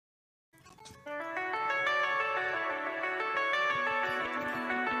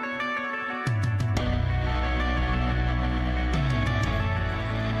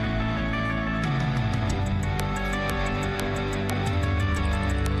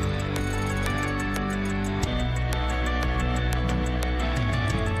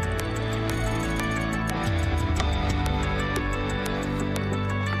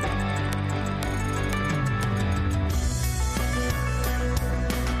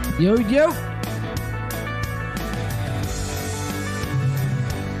Yo, yo.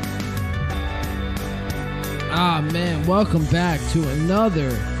 Ah, man, welcome back to a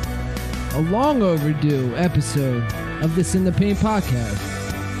long overdue episode of this In the Paint podcast.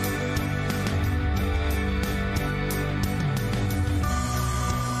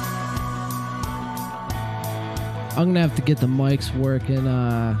 I'm gonna have to get the mics working,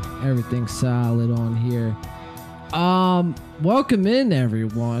 everything solid on here. Welcome in,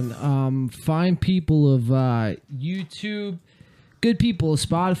 everyone. Fine people of YouTube, good people of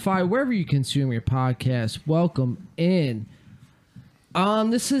Spotify, wherever you consume your podcast, welcome in.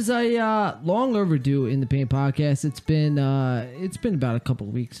 This is a long overdue In the Paint podcast. It's been about a couple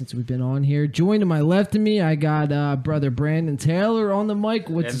of weeks since we've been on here. Joined to my left of me, I got brother Brandon Taylor on the mic.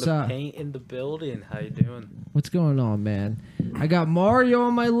 What's the paint in the building? How you doing? What's going on, man? I got Mario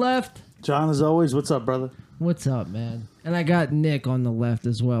on my left. John, as always, what's up, brother? What's up, man? And I got Nick on the left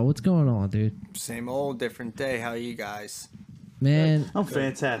as well. What's going on, dude? Same old, different day. How you guys? Man, I'm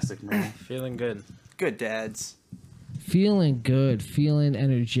fantastic, man. Feeling good. Good, dads. feeling good, feeling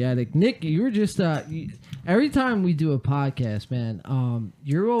energetic. Nick, you were just every time we do a podcast, man,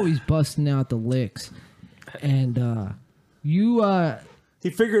 you're always busting out the licks, and He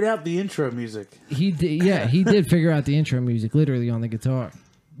figured out the intro music. he did, yeah, he did figure out the intro music literally on the guitar.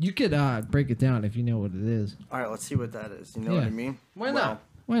 You could break it down if you know what it is. All right, let's see what that is. You know what I mean? Why not?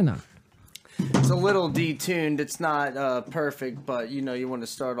 Why not? It's a little detuned. It's not perfect, but you know you want to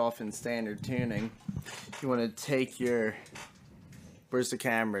start off in standard tuning. You want to take your... Where's the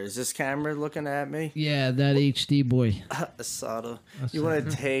camera? Is this camera looking at me? Yeah, that HD boy. Asada. You want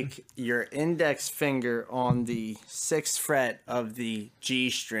to take your index finger on the 6th fret of the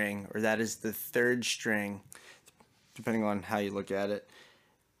G string, or that is the 3rd string, depending on how you look at it.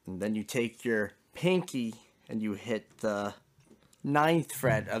 And then you take your pinky and you hit the 9th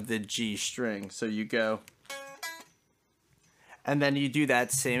fret of the G string. So you go. And then you do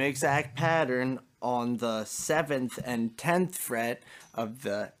that same exact pattern on the 7th and 10th fret of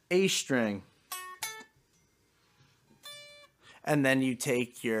the A string. And then you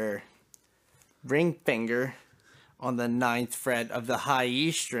take your ring finger on the 9th fret of the high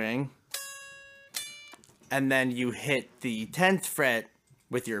E string. And then you hit the 10th fret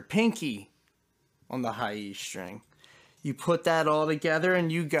with your pinky on the high E string. You put that all together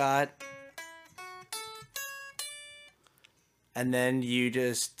and you got... And then you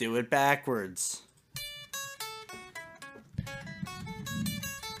just do it backwards.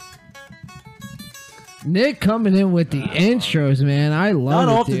 Nick coming in with the intros, man. I love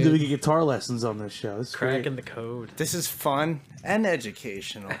Not it, often dude. do we get guitar lessons on this show. It's great. Cracking the code. This is fun and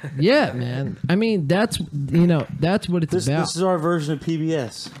educational. Yeah, man. I mean, that's what it's about. This is our version of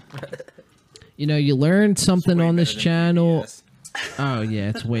PBS. You know, you learn something Way on this better than channel. PBS. Oh yeah,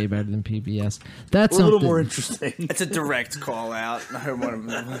 it's way better than PBS. That's A something. little more interesting. It's a direct call out.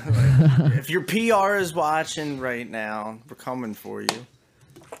 If your PR is watching right now, we're coming for you.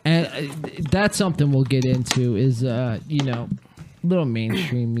 And that's something we'll get into is little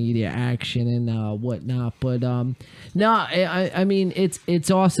mainstream media action and whatnot. But no, I mean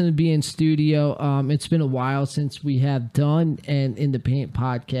it's awesome to be in studio. It's been a while since we have done an In the Paint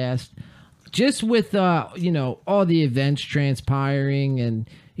podcast. Just with all the events transpiring and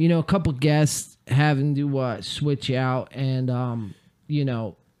a couple guests having to switch out and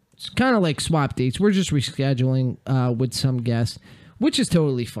it's kind of like swap dates. We're just rescheduling with some guests, which is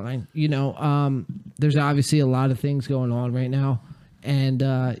totally fine. There's obviously a lot of things going on right now, and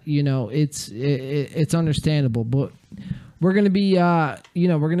it's understandable. But we're gonna be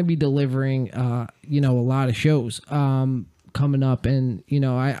delivering a lot of shows coming up, and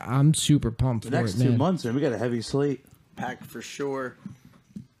I'm super pumped The for next it, man. 2 months, man, we got a heavy slate. Packed for sure.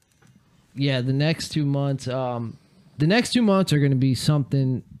 Yeah, the next 2 months. The next 2 months are going to be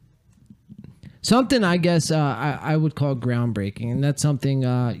something. I guess I would call groundbreaking, and that's something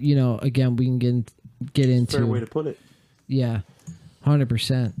again we can get into. Fair way to put it. Yeah,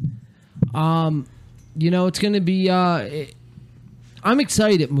 100%. It's going to be. I'm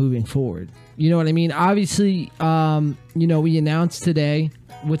excited moving forward. You know what I mean? Obviously, we announced today.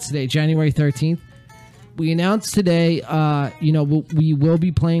 What's today? January 13th. We announced today. We will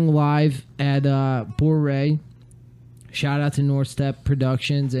be playing live at Bourré. Shout out to North Step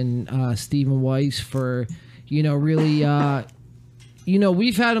Productions and Stephen Weiss for, really.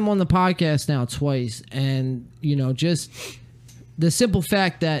 We've had him on the podcast now twice, and just the simple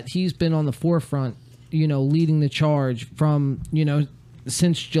fact that he's been on the forefront, leading the charge from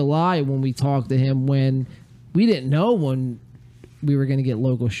since July when we talked to him, when we didn't know when we were going to get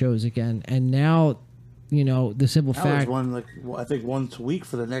local shows again, and now you know, the simple That fact. was one, like, I think once a week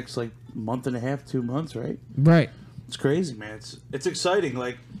for the next, like, month and a half, 2 months, right? Right. It's crazy, man. It's exciting.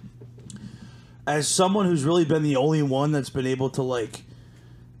 Like, as someone who's really been the only one that's been able to, like,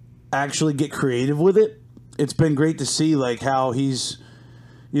 actually get creative with it, it's been great to see, like, how he's,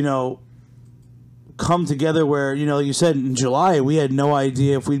 you know, come together where, you know, like you said, in July, we had no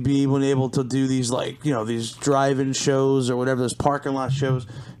idea if we'd be even able to do these, like, you know, these drive-in shows or whatever, those parking lot shows.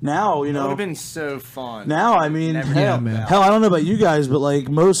 Now, you It would know, have been so fun. now, I mean, Never hell, did that. hell, I don't know about you guys, but, like,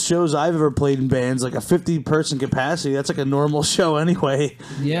 most shows I've ever played in bands, like a 50-person capacity, that's like a normal show anyway.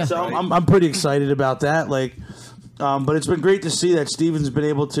 Yeah. So I'm pretty excited about that. Like, but it's been great to see that Steven's been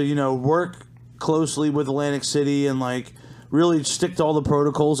able to, you know, work closely with Atlantic City and, like, really stick to all the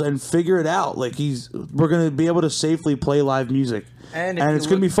protocols and figure it out. Like, we're going to be able to safely play live music. And it's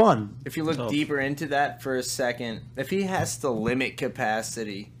going to be fun. If you look deeper into that for a second, if he has to limit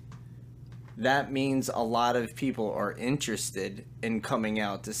capacity, that means a lot of people are interested in coming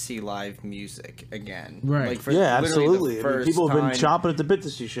out to see live music again. Right. Like for Yeah, literally absolutely. the I mean, first people have been time chomping at the bit to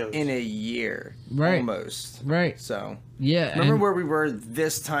see shows. in a year. Right. Almost. Right. So. Yeah. Remember and- where we were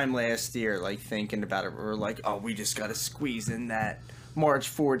this time last year, like thinking about it? We were like, oh, we just got to squeeze in that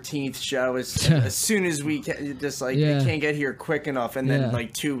March 14th show as soon as we can. Just like, Yeah. we can't get here quick enough. And then Yeah.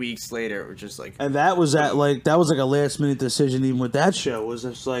 like 2 weeks later, we're just like, And that was like a last minute decision. Even with that show, was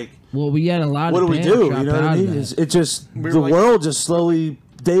just like, well, we had a lot what of do we bands do? drop You know what out I of mean? that. It just We the were like- world just slowly,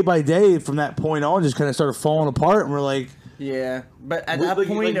 day by day, from that point on, just kind of started falling apart. And we're like, yeah. But at Well, that like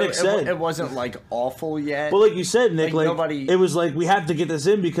point, Nick said. it wasn't like awful yet. well, like you said, Nick, Like, like nobody- it was like we have to get this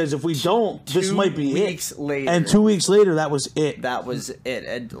in because if we don't, this 2 might be weeks it. later. And 2 weeks later, that was it. That was it.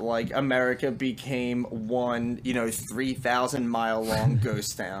 And like America became one, 3,000-mile long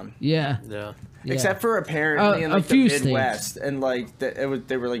ghost town. Yeah. Yeah. Yeah. Except for apparently in A like the few states. Midwest, and like they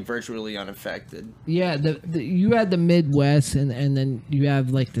were like virtually unaffected. Yeah, you had the Midwest, and then you have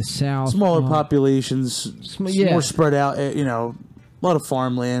like the South. Smaller populations, yeah. more spread out. You know, a lot of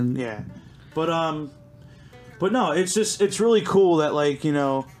farmland. Yeah, but no, it's really cool that, like, you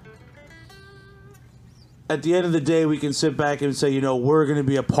know, at the end of the day, we can sit back and say, you know, we're going to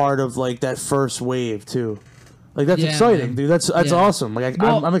be a part of, like, that first wave too. Like, that's Yeah, exciting, man. dude. That's Yeah. awesome. Like,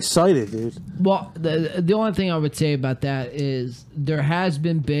 Well- I'm excited, dude. Well, the only thing I would say about that is there has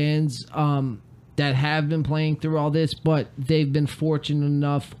been bands that have been playing through all this, but they've been fortunate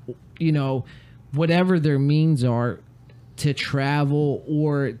enough, you know, whatever their means are, to travel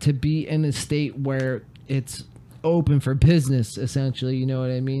or to be in a state where it's open for business, essentially. You know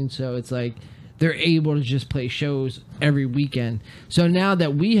what I mean? So it's like they're able to just play shows every weekend. So now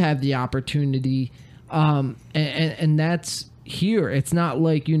that we have the opportunity, and that's here, it's not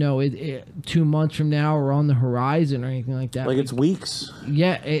like, you know, 2 months from now or on the horizon or anything like that. Like, it's weeks.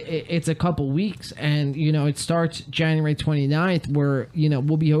 Yeah, it's a couple weeks, and, you know, it starts January 29th, where, you know,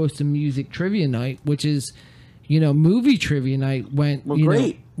 we'll be hosting Music Trivia Night, which is, you know, movie trivia night went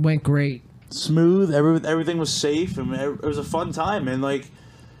great. Went great. Smooth. Everything was safe, and it was a fun time. And, like,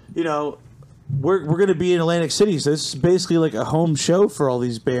 you know, we're going to be in Atlantic City, so this is basically like a home show for all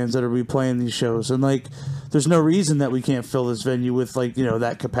these bands that are be playing these shows. And, like, there's no reason that we can't fill this venue with, like, you know,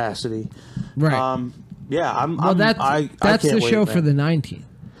 that capacity. Right. Yeah, Well, that's I the can't wait, show man. for the 19th.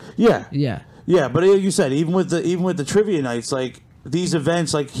 Yeah, Yeah. yeah. But you said even with the trivia nights, like, these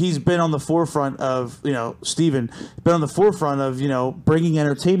events, like, he's been on the forefront of, you know, Steven, been on the forefront of, you know, bringing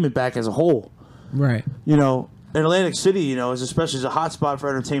entertainment back as a whole. Right. You know, in Atlantic City, you know, is especially is a hot spot for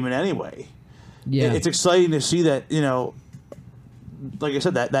entertainment anyway. Yeah. It's exciting to see that, you know, like I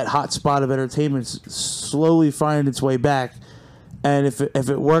said, that hot spot of entertainment's slowly finding its way back. And if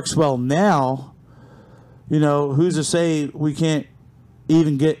it works well now, you know, who's to say we can't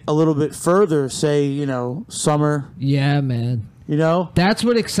even get a little bit further, say, you know, summer, Yeah, man. you know? That's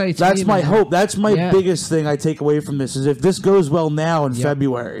what excites me. That's my man. hope. That's my Yeah. biggest thing I take away from this is if this goes well now in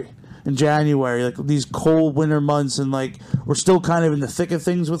February, in January, like these cold winter months, and, like, we're still kind of in the thick of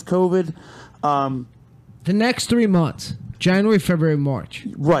things with COVID. The next 3 months, January, February, March.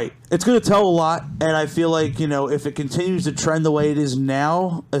 Right. It's going to tell a lot, and I feel like, you know, if it continues to trend the way it is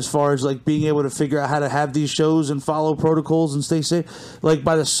now, as far as, like, being able to figure out how to have these shows and follow protocols and stay safe, like,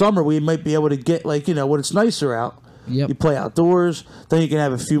 by the summer we might be able to get, like, you know, when it's nicer out. Yep. You play outdoors, then you can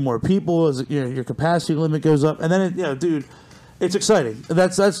have a few more people as, you know, your capacity limit goes up, and then it, you know, dude, it's exciting.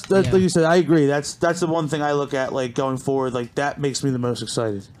 That's Yeah. like you said. I agree. That's the one thing I look at, like, going forward. Like, that makes me the most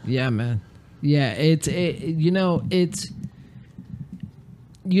excited. Yeah, man. Yeah,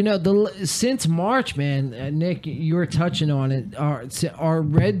 since March, man. Nick, you were touching on it. Our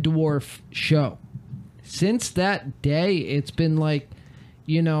Red Dwarf show. Since that day, it's been like,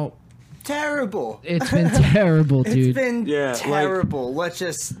 you know, terrible. It's been terrible, dude. It's been Yeah, terrible. Let's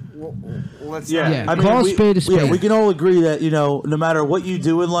Yeah, I mean, call a spade a spade. Yeah, we can all agree that no matter what you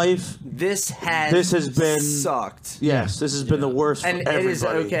do in life, this has been sucked. Yes, this has been the worst And for everybody. it is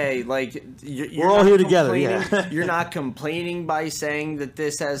okay. Like you're We're all not here together, complaining- yeah. You're not complaining by saying that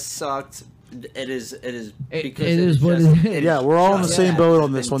this has sucked. It is because it is what just- it is. Yeah, we're all on the just same has boat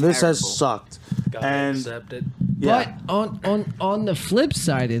on this been one. This has terrible. sucked. Gotta And accept it. yeah, But on the flip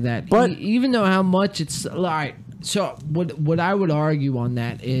side of that, But- even though how much it's like, so what I would argue on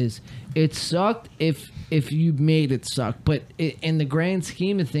that is it sucked if you made it suck, but in the grand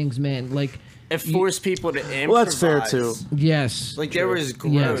scheme of things, man, like It forced people to improvise. Well, that's fair, too. yes, Like there was Yeah,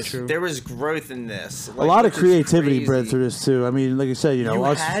 growth. true. There was growth in this. a lot of which is creativity crazy. bred through this too. I mean, like I said, You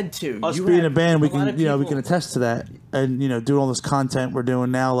us had to. us You being had- a band, we a lot can of we can people- attest to that, and doing all this content we're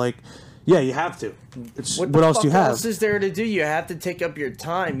doing now, like, yeah, you have to. It's what, the else do you fuck have? else is there to do? You have to take up your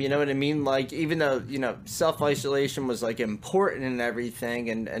time. You know what I mean? Like, even though self isolation was like important and everything,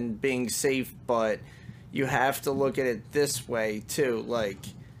 and being safe, but you have to look at it this way too. Like,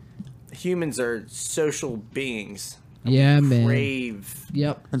 humans are social beings. yeah, man, Crave.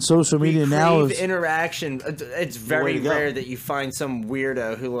 yep, And social media We now crave is interaction. It's way very to go. rare that you find some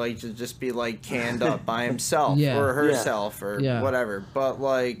weirdo who like to just be like canned up by himself Yeah. or herself or Yeah. whatever. But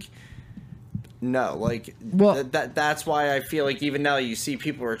like, no, like Well- that's why I feel like even now you see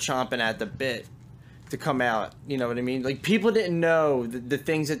people are chomping at the bit to come out. You know what I mean? Like people didn't know the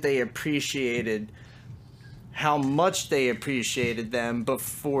things that they appreciated. How much they appreciated them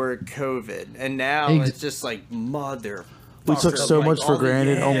before COVID, and now it's just like mother. we took so like, much for all the-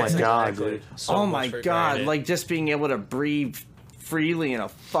 granted. Oh my yeah, god, Exactly. dude. So oh much my for god! granted. Like just being able to breathe freely in a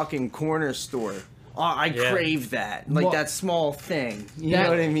fucking corner store. Oh, I Yeah. crave that. Like Well, that small thing. You that- know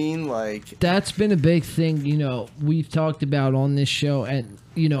what I mean? Like that's been a big thing. We've talked about on this show, and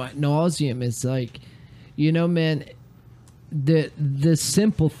at nauseum is like, man, the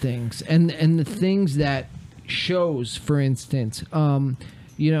simple things and the things that shows, for instance,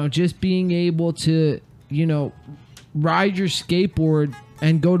 just being able to ride your skateboard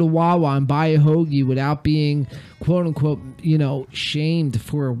and go to Wawa and buy a hoagie without being quote unquote shamed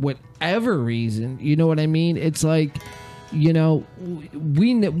for whatever reason. You know what I mean? It's like we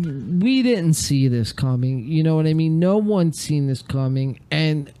didn't see this coming. You know what I mean? No one's seen this coming,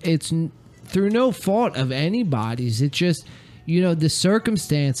 and it's through no fault of anybody's. It's just the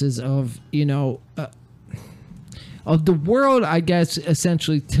circumstances of of the world, I guess,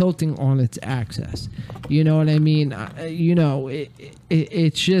 essentially tilting on its axis. You know what I mean?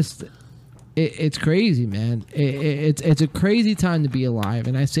 It's just, it's crazy, man. It's a crazy time to be alive,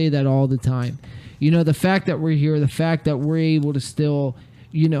 and I say that all the time. The fact that we're here, the fact that we're able to still,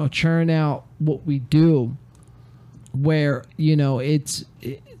 churn out what we do, where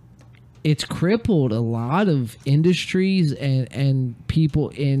it's crippled a lot of industries and people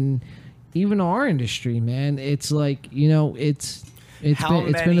in even our industry, man. It's like it's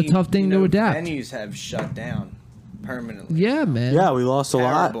been a tough thing to adapt. Venues have shut down permanently. Yeah, man. Yeah, we lost a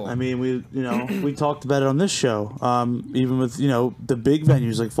Terrible. lot. I mean, we talked about it on this show. Even with the big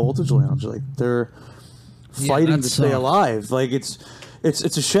venues like Voltage Lounge, like they're fighting that to stay sucks. alive. Like it's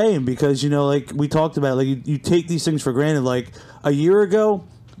a shame because like we talked about, like you take these things for granted. Like a year ago,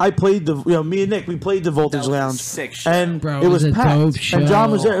 I played me and Nick, we played the Voltage was a Lounge, sick show. and Bro, it was a dope packed. show. And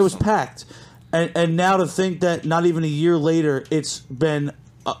John was there. It was packed. And now to think that not even a year later, it's been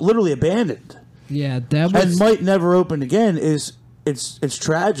literally abandoned Yeah, that and was might never open again is it's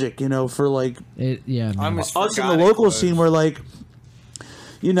tragic, for like it. Yeah, I man. almost us in forgot the it local closed. scene where like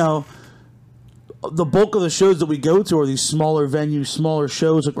the bulk of the shows that we go to are these smaller venues, smaller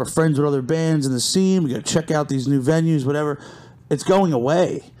shows. Like we're friends with other bands in the scene. We got to check out these new venues, whatever. It's going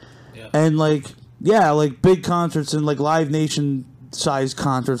away, and like big concerts and like Live Nation size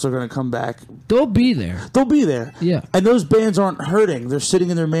concerts are going to come back. They'll be there. They'll be there. Yeah. And those bands aren't hurting. They're sitting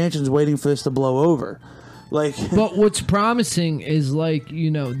in their mansions waiting for this to blow over. Like But what's promising is like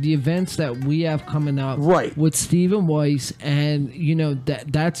the events that we have coming up, Right. with Stephen Weiss, and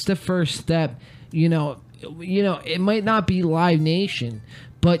that's the first step. It might not be Live Nation,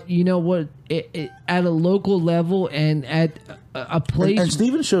 but you know what? It at a local level and at a place. and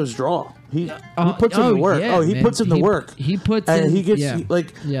Steven shows draw. He puts in the work. yeah, He man. puts in the work. He puts and in. he gets yeah.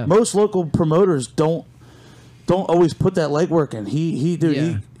 Yeah. most local promoters don't always put that legwork in.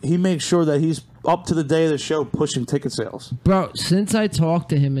 He makes sure that he's up to the day of the show pushing ticket sales. Bro, since I talked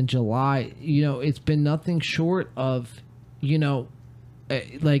to him in July, it's been nothing short of,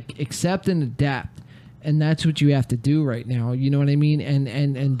 like accept and adapt. And that's what you have to do right now. You know what I mean?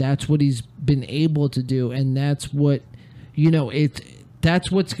 And that's what he's been able to do. And that's what,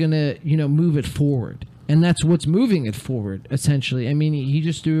 that's what's gonna move it forward, and that's what's moving it forward essentially. I mean, he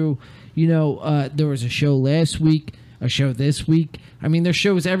just threw, there was a show last week, a show this week. I mean, there's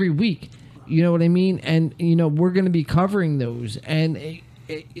shows every week. You know what I mean? And we're gonna be covering those, and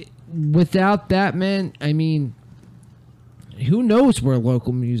without that, man, I mean, who knows where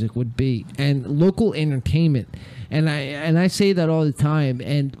local music would be and local entertainment. And I say that all the time.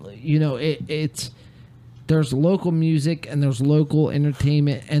 And it's there's local music and there's local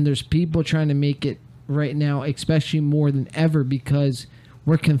entertainment and there's people trying to make it right now, especially more than ever, because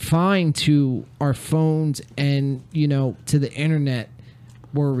we're confined to our phones and to the internet.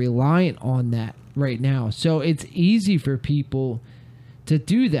 We're reliant on that right now, so it's easy for people to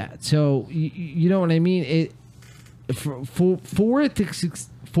do that. So you know what I mean? It for it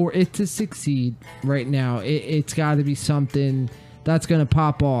to succeed right now, it's got to be something that's going to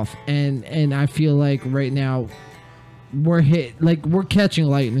pop off, and I feel like right now we're catching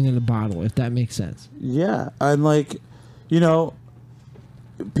lightning in a bottle, if that makes sense. Yeah, and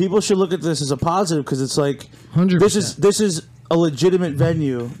people should look at this as a positive, because it's like 100%. This is a legitimate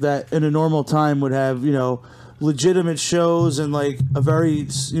venue that in a normal time would have legitimate shows and like a very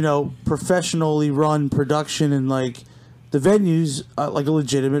professionally run production, and like the venues like a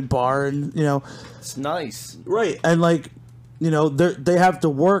legitimate bar, and it's nice, right? And like they have to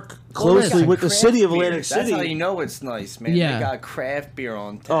work closely with the city of Atlantic City. That's how you know it's nice, man. Yeah. They got craft beer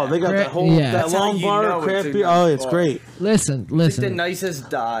on tap. Oh, they got that whole that long bar of craft beer. Oh, it's great. Listen. It's the nicest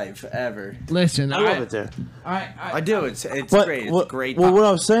dive ever. Listen, I love it there. I do. It's great. It's great. Well, what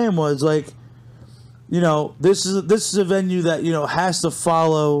I was saying was like, this is a venue that has to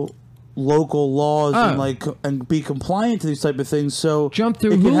follow local laws and be compliant to these type of things. So jump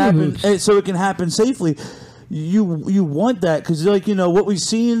through it can happen, hoops. so it can happen safely. You want that, because what we've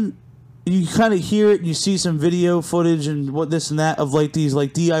seen, you kind of hear it, and you see some video footage and what this and that of like these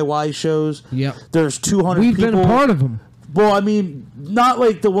like DIY shows. Yep. There's 200 We've people. been a part of them. Well, I mean, not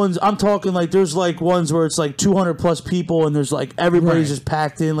like the ones I'm talking. Like there's like ones where it's like 200 plus people, and there's like everybody's just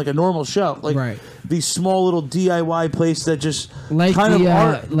packed in like a normal show. Like these small little DIY places that just like kind of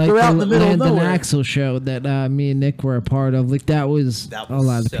are they're out in the middle of Landon nowhere. Axel show that me and Nick were a part of. Like that was a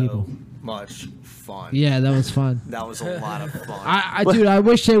lot of people. Much fun. Yeah, that was fun. That was a lot of fun. I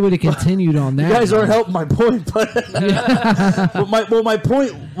wish they would have continued on that. You guys aren't helping my point, but my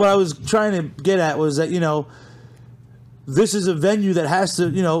point, what I was trying to get at was that this is a venue that has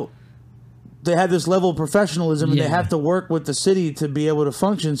to they have this level of professionalism, and they have to work with the city to be able to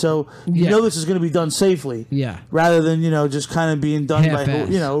function. So this is going to be done safely. Yeah. Rather than just kind of being done by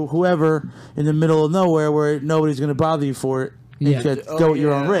whoever in the middle of nowhere where nobody's going to bother you for it. Yeah. You could go at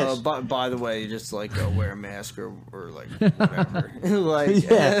your own risk. By the way, you just like wear a mask or like whatever.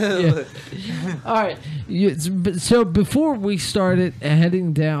 All right. So before we started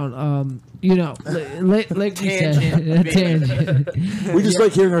heading down, like we said, tangent. We just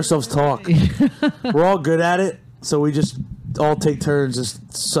like hearing ourselves talk. We're all good at it, so we just all take turns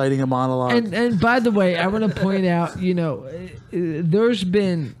just citing a monologue. And by the way, I want to point out, there's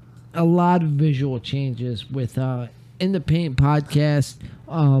been a lot of visual changes with In the Paint podcast.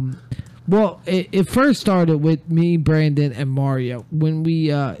 Well, it first started with me, Brandon, and Mario. When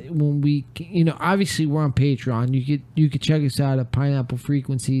we obviously we're on Patreon. You could check us out at Pineapple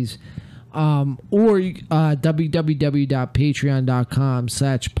Frequencies, or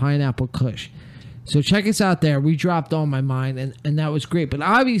www.patreon.com/pineapplekush. So check us out there. We dropped On My Mind, and that was great. But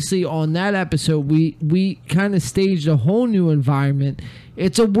obviously on that episode, we kind of staged a whole new environment.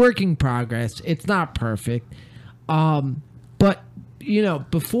 It's a work in progress. It's not perfect. But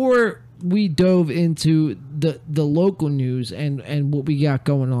before we dove into the local news and what we got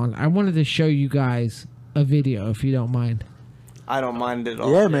going on, I wanted to show you guys a video, if you don't mind. I don't mind it at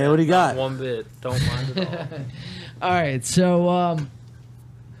all. Yeah, man. What do you got? One bit. Don't mind at all. All right, so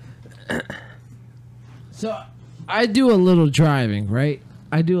so I do a little driving, right?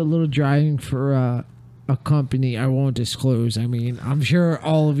 I do a little driving for a company I won't disclose. I mean, I'm sure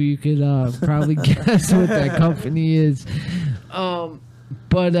all of you could probably guess what that company is. But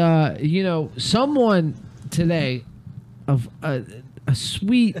someone today, of a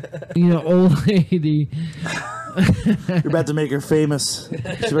sweet, old lady. You're about to make her famous.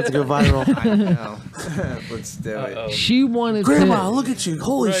 She's about to go viral. I know. Let's do it. She wanted Grandma, to, look at you.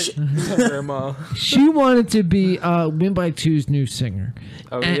 Holy shit. Grandma. she wanted to be Win by Two's new singer.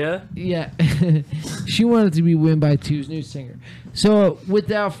 Oh, And- yeah? Yeah. She wanted to be Win by Two's new singer. So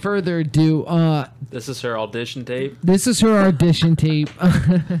without further ado, This is her audition tape. this is her audition tape.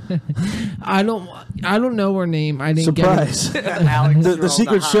 I don't know her name. I didn't Surprise. Alex is The on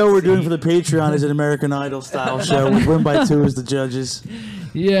secret hot show we're seat. doing for the Patreon is an American Idol style show. We win by 2 as the judges. get it.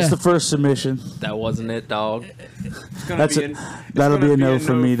 Yeah. It's the first submission. That wasn't it, dog. It's gonna That's be it. it's That'll gonna be a no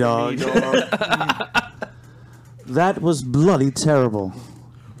for me, dog. That was bloody terrible.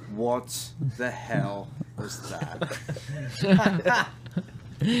 What the hell was that?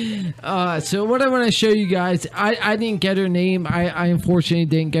 So what I want to show you guys, I didn't get her name. I unfortunately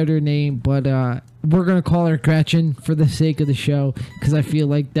didn't get her name, but we're gonna call her Gretchen for the sake of the show because I feel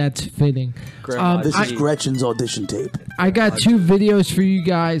like that's fitting. Grandma This is G. Gretchen's audition tape. I got 2 videos for you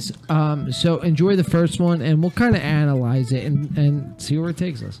guys. So enjoy the first one, and we'll kind of analyze it and see where it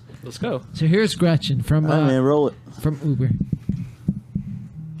takes us. Let's go. So here's Gretchen from All right, man, roll it. from Uber.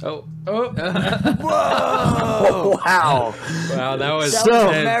 Oh, Whoa! Wow. wow, that was That So-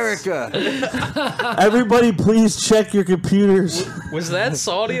 was intense. America. Everybody, please check your computers. Was that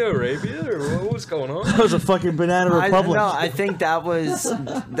Saudi Arabia or what was going on? That was a fucking banana republic. I think that was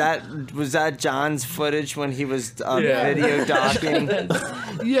that John's footage when he was Yeah. video docking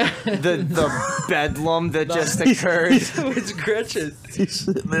Yeah. the bedlam that just occurred. It's Gretchen. He's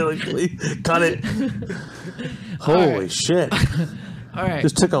sitting there like, "Please, cut it." Holy shit. All right.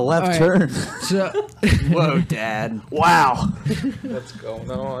 Just took a left All right. turn. So Whoa, Dad. Wow. What's going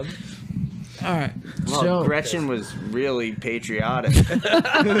on? all right. Well, So Gretchen was really patriotic.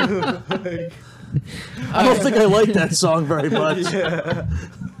 I don't think I like that song very much.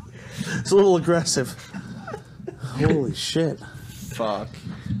 It's a little aggressive. Holy shit. Fuck.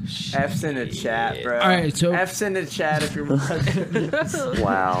 F's in the chat, bro. All right, so- F's in the chat if you're watching.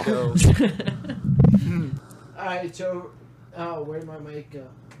 Wow. all right. So where'd my mic go?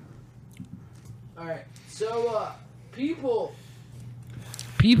 All right. So people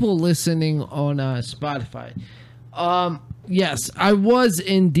listening on Spotify. Yes, I was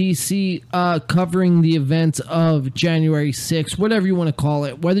in DC covering the events of January 6th, whatever you want to call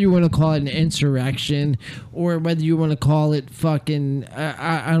it, whether you want to call it an insurrection or whether you want to call it fucking,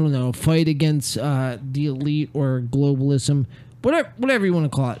 I don't know, fight against the elite or globalism, whatever you want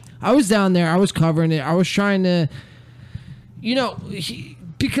to call it. I was down there, I was covering it, I was trying to,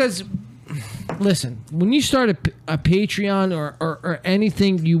 because listen, when you start a Patreon or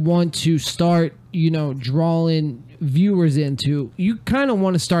anything you want to start, drawing viewers into, you kind of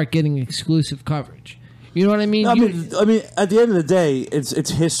want to start getting exclusive coverage. You know what I mean? I mean, at the end of the day, it's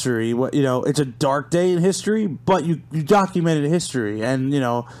history. It's a dark day in history, but you documented history, and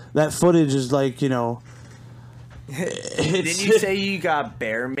that footage is like, Didn't you say you got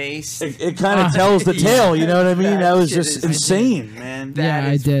bear mace? it kind of tells the tale. You know what I mean? That was shit just is insane, man. Yeah, I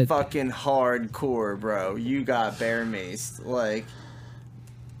That is did. fucking hardcore, bro. You got bear maced. Like,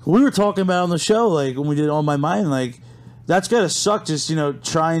 We were talking about on the show, like when we did On My Mind, like that's gotta suck. Just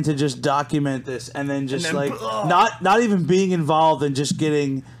trying to just document this, and then then, like ugh. not even being involved and just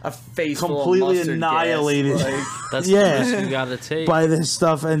getting a face full of completely mustard annihilated. gas. Like, That's Yeah. the risk you gotta take. by this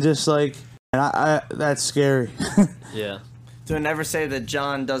stuff, and just like, and I that's scary. Yeah. don't ever say that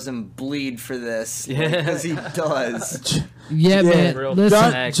John doesn't bleed for this. Yeah. Because he does. yeah, man. real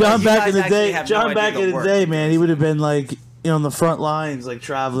Listen, John You back guys in the actually day, have no John idea back the in the work. day, man, he would have been like on the front lines, like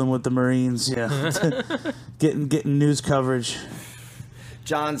traveling with the Marines, getting news coverage.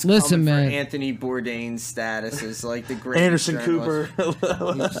 John's Listen, coming man. for Anthony Bourdain's status as like the great Anderson Cooper. He's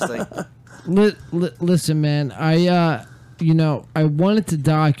just like, listen, man. I wanted to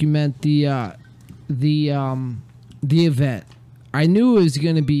document the event. I knew it was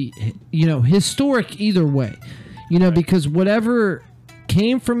going to be, historic either way, because whatever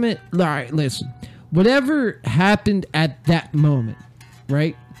came from it. All right, listen, whatever happened at that moment,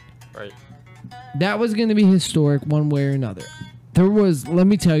 right? Right. That was going to be historic one way or another. There was, let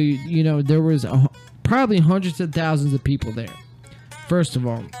me tell you, there was probably hundreds of thousands of people there, first of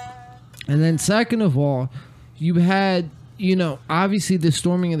all. And then second of all, you had, obviously the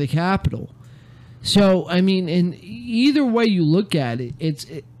storming of the Capitol. So, I mean, in either way you look at it, it's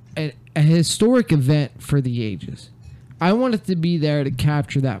a historic event for the ages. I wanted to be there to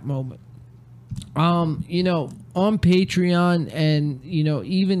capture that moment. On Patreon and,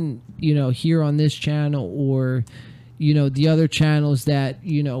 even, here on this channel or, the other channels that,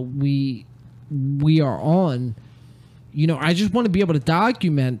 we are on, I just want to be able to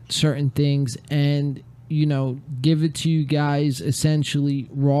document certain things and, give it to you guys essentially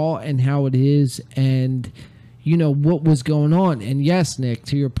raw and how it is and, what was going on. And yes, Nick,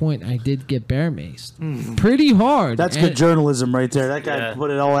 to your point, I did get bear maced pretty hard. That's And good journalism right there. That guy Yeah. put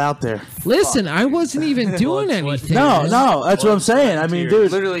it all out there. Listen, I wasn't even doing Blood, sweat, anything. No, Tears. no, that's what I'm saying. I mean,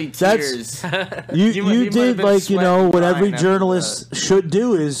 dude, Literally that's tears. you. You might You have did been like sweating what every crying after journalist should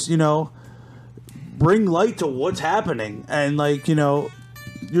do is bring light to what's happening, and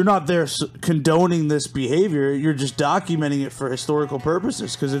you're not there condoning this behavior. You're just documenting it for historical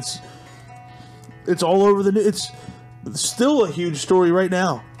purposes because it's all over the news. It's still a huge story right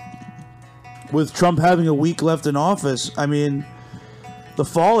now. With Trump having a week left in office, I mean, the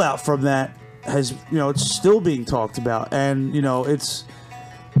fallout from that has, it's still being talked about. And,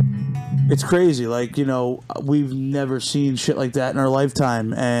 it's crazy. We've never seen shit like that in our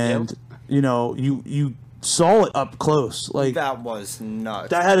lifetime. And, you saw it up close. That was nuts.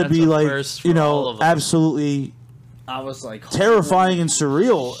 That had to That's be a first for all of us. absolutely I was like terrifying and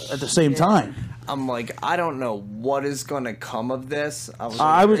surreal at the same time. I'm like, I don't know what is going to come of this.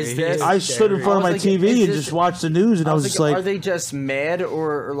 I stood in front of my TV and just watched the news, and I was just like, are they just mad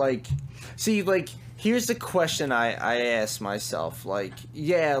or like? See, here's the question I ask myself.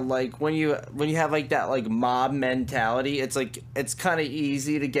 When you have that mob mentality, it's kind of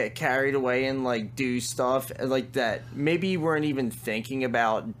easy to get carried away and do stuff like that maybe you weren't even thinking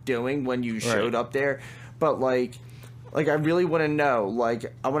about doing when you showed up there, but I really want to know.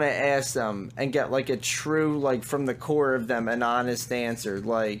 I want to ask them and get a true from the core of them an honest answer.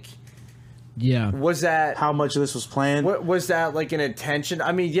 Yeah. Was that how much of this was planned? What was that an intention?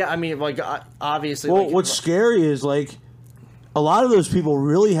 I mean, yeah. I mean, obviously. Well, what's scary is a lot of those people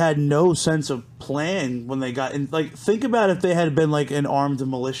really had no sense of plan when they got in. Think about if they had been an armed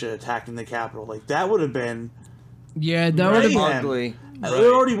militia attacking the Capitol. That would have been Yeah, that would have mayhem. ugly.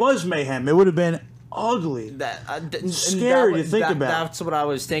 It already was mayhem. It would have been ugly. Scary to think about. That's what I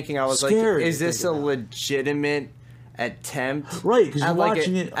was thinking. I was Scary is to this think a about. legitimate attempt? Right, because you're at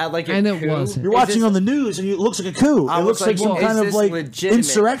watching it. at a And it coup? wasn't. You're Is watching this- on the news, and it looks like a coup. I It was looks like some well, kind is of this legitimate?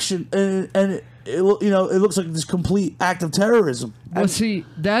 insurrection, and it looks like this complete act of terrorism. Well, see,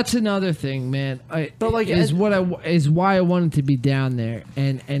 that's another thing, man. But, is why I wanted to be down there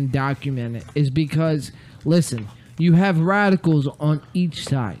and document it is because listen, you have radicals on each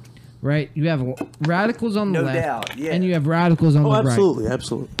side, right? You have radicals on the No left, doubt, yeah. and you have radicals on Oh, the right.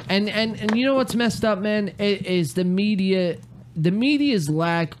 absolutely. And you know what's messed up, man, is the media. The media's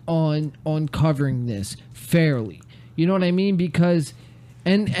lack on covering this fairly. You know what I mean? Because.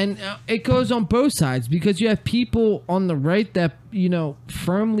 And it goes on both sides because you have people on the right that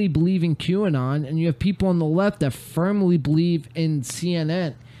firmly believe in QAnon, and you have people on the left that firmly believe in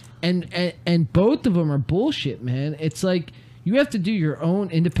CNN, and both of them are bullshit, man. It's you have to do your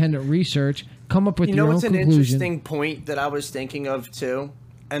own independent research, come up with your own what's an conclusion. interesting point that I was thinking of too,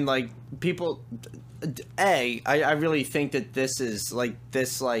 and people. I really think that this is I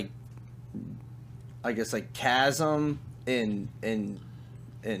guess chasm in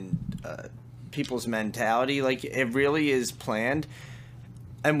people's mentality. It really is planned,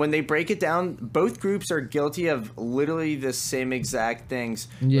 and when they break it down, both groups are guilty of literally the same exact things.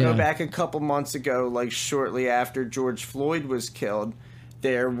 Yeah. Go back a couple months ago, shortly after George Floyd was killed,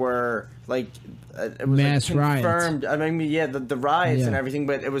 there were it was Mass riots. confirmed. I mean, yeah, the riots and Yeah. everything,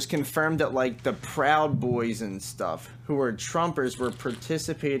 but it was confirmed that the Proud Boys and stuff, who were Trumpers, were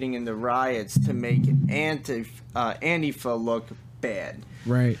participating in the riots to make Antifa look bad.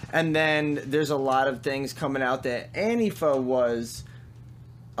 Right. And then there's a lot of things coming out that Antifa was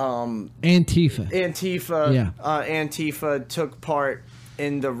Antifa. Yeah. Antifa took part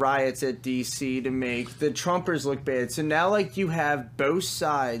in the riots at DC to make the Trumpers look bad. So now you have both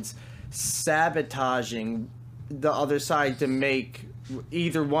sides sabotaging the other side to make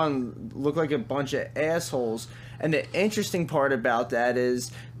either one look like a bunch of assholes. And the interesting part about that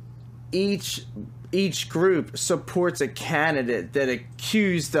is each group supports a candidate that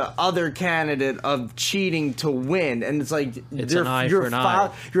accused the other candidate of cheating to win, and it's It's an eye for an eye.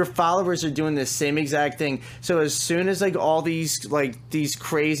 your followers are doing the same exact thing. So as soon as all these these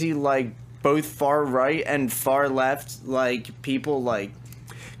crazy both far right and far left people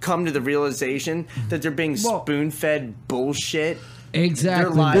come to the realization that they're being spoon-fed bullshit.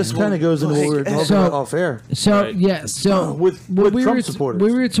 Exactly. They're This kind of goes into what we were talking So- about off air. So Right. yeah, so With what Trump supporters.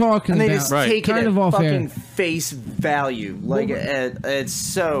 we were talking And they about just Right. take kind it of at off fucking air. face value.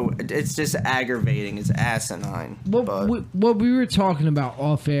 It's aggravating. It's asinine. But What we were talking about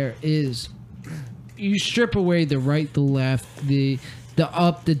off air is you strip away the right, the left, the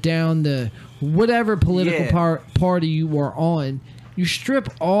up, the down, the whatever political Yeah. party you are on. You strip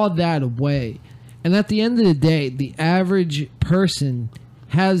all that away, and at the end of the day, the average person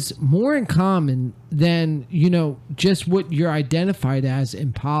has more in common than, just what you're identified as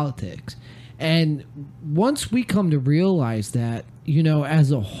in politics. And once we come to realize that,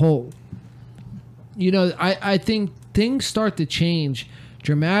 as a whole, I think things start to change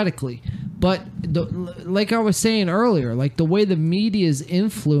dramatically. But like I was saying earlier, like the way the media is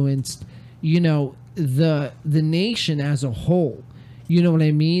influenced, the nation as a whole, you know what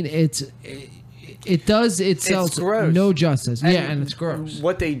I mean? It does itself no justice. And it's gross.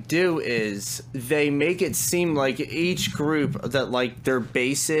 What they do is they make it seem like each group that like their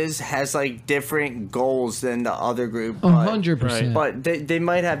bases has like different goals than the other group. 100%. But they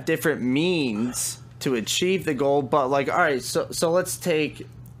might have different means to achieve the goal. But like, all right, so let's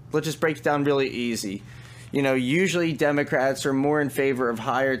just break it down really easy. Usually Democrats are more in favor of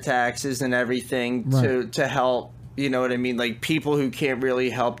higher taxes and everything to help, you know what I mean? Like people who can't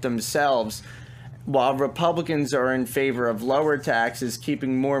really help themselves. While Republicans are in favor of lower taxes,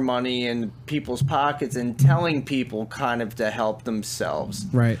 keeping more money in people's pockets and telling people kind of to help themselves.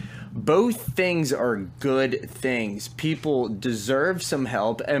 Right. Both things are good things. People deserve some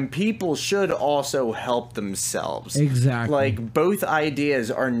help, and people should also help themselves. Exactly. Like, both ideas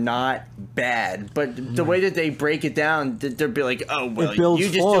are not bad, but the way that they break it down, they'll be like, oh, well, it builds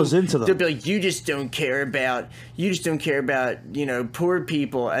flaws into them. They'll be like, you just don't care about, poor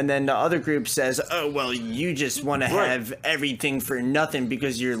people. And then the other group says, oh, well, you just want to have everything for nothing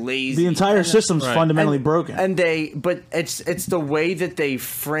because you're lazy. The entire system's fundamentally broken. But it's the way that they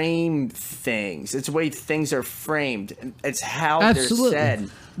frame things. It's the way things are framed. It's how they're said.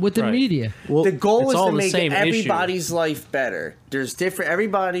 With the media. Well, the goal is to make everybody's life better. There's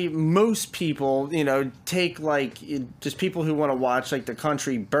most people, take like just people who want to watch like the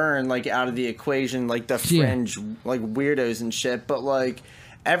country burn like out of the equation, like the fringe, like weirdos and shit. But like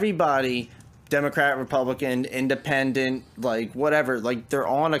everybody, Democrat, Republican, Independent, like whatever, like they're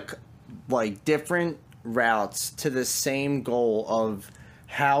on different routes to the same goal of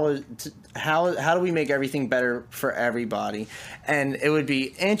how do we make everything better for everybody? And it would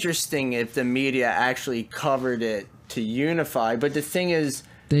be interesting if the media actually covered it to unify. But the thing is,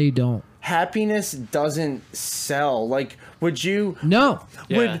 they don't. Happiness doesn't sell. Like, would you? No.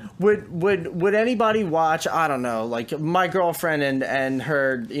 Would anybody watch? I don't know. Like my girlfriend and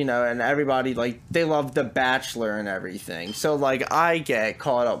her, and everybody, like they love The Bachelor and everything. So like I get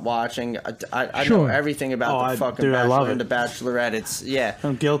caught up watching. I know everything about the fucking Bachelor and The Bachelorette.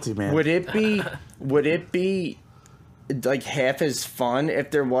 I'm guilty, man. Would it be like half as fun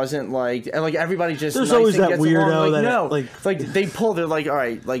if there wasn't like everybody just there's always that weirdo they pull, they're like, all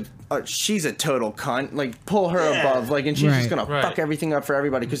right, like she's a total cunt, like pull her above, like, and she's just gonna fuck everything up for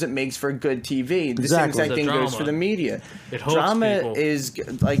everybody because it makes for good TV. The same exact thing goes for the media. Drama is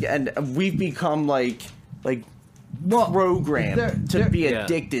like, and we've become like programmed to be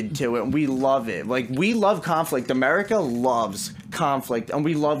addicted to it, and we love it. Like, we love conflict. America loves conflict, and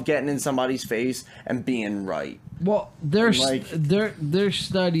we love getting in somebody's face and being right. Well, there's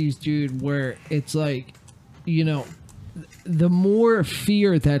studies, dude, where it's like, the more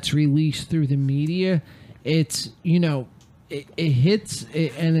fear that's released through the media, it's, it hits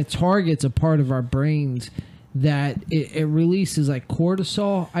and it targets a part of our brains that it releases like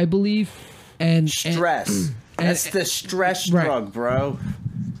cortisol, I believe, and stress. That's the stress drug, bro.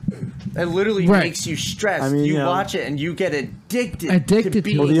 It literally makes you stressed. I mean, you watch it and you get addicted to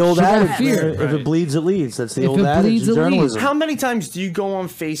being the old adage, if it bleeds, it leads. That's the old adage in journalism. How many times do you go on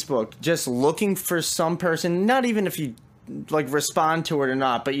Facebook just looking for some person, not even if you like respond to it or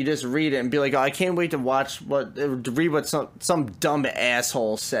not, but you just read it and be like, oh, I can't wait to read what some dumb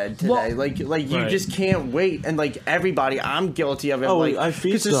asshole said today. Well, like you just can't wait. And like everybody, I'm guilty of it.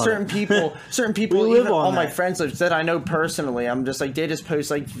 Because there's certain people even all my friends that I know personally, I'm just like, they just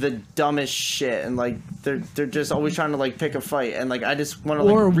post like the dumbest shit, and like they're just always trying to like pick a fight, and like I just want to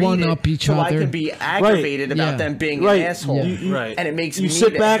like read one up each other, so I can be aggravated about them being an asshole. And it makes me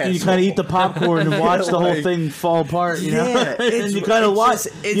sit back and you kind of eat the popcorn and watch the whole thing fall apart. Yeah, and you kind of watch.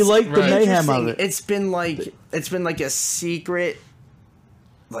 You like the mayhem of it. It's been like a secret,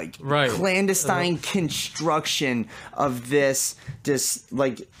 like clandestine construction of this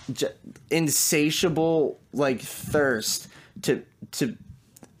like insatiable like thirst to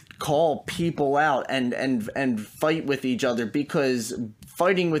call people out and fight with each other, because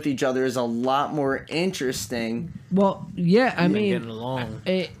fighting with each other is a lot more interesting. Well, yeah, I mean, getting along.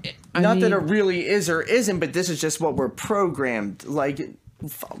 Not that it really is or isn't, but this is just what we're programmed. Like,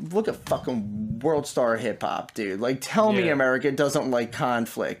 look at fucking World Star Hip Hop, dude. Like, tell me America doesn't like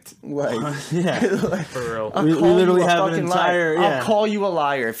conflict. Like, like, for real. We literally have an entire. I'll call you a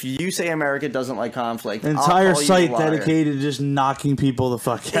liar if you say America doesn't like conflict. An entire site dedicated to just knocking people the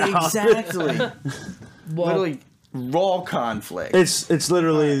fuck out. Exactly. Literally raw conflict. It's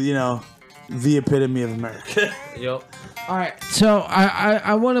literally the epitome of America. Yep. All right, so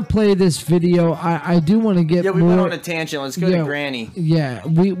I want to play this video. I do want to get we more... went on a tangent. Let's go to Granny. Yeah,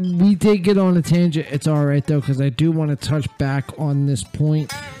 we did get on a tangent. It's all right though, because I do want to touch back on this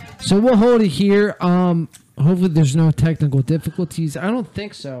point. So we'll hold it here. Hopefully there's no technical difficulties. I don't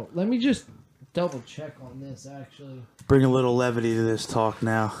think so. Let me just double check on this actually. Bring a little levity to this talk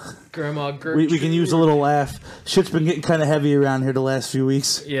now. Grandma Gertrude. We can use a little laugh. Shit's been getting kind of heavy around here the last few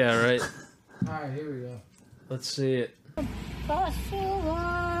weeks. Yeah, right. All right, here we go. Let's see it. What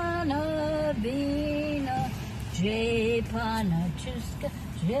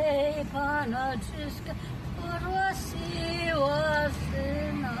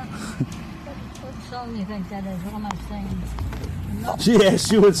song do you think that is? What am I singing? She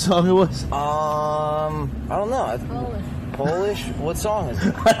asked you what song it was. I don't know. Polish? What song is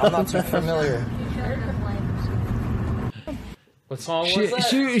it? I'm not too familiar. What song was that?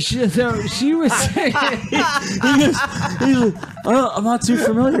 She was saying... he's like, I'm not too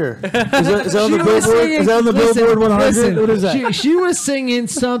familiar. Is that on the Billboard? Is that on the Billboard 100? Listen, what is that? She was singing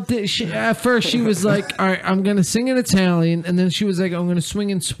something. At first, she was like, "All right, I'm gonna sing in Italian," and then she was like, "I'm gonna sing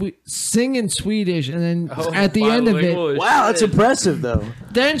in Swedish," and then at the end of it, wow, that's impressive though.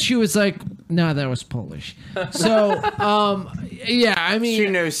 Then she was like, "No, that was Polish." So, yeah, I mean, she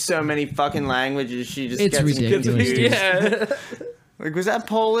knows so many fucking languages. She just it's gets ridiculous. Yeah. Like, was that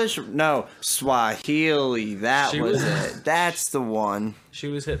Polish? No, Swahili. That was it. That's the one. She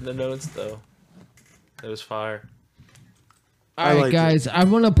was hitting the notes though. It was fire. All right, guys, I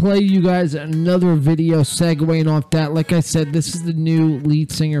want to play you guys another video segueing off that. Like I said, this is the new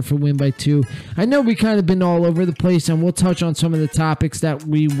lead singer for Win by Two. I know we kind of been all over the place, and we'll touch on some of the topics that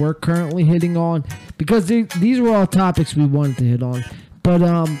we were currently hitting on, because these were all topics we wanted to hit on. But,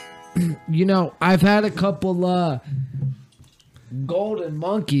 I've had a couple golden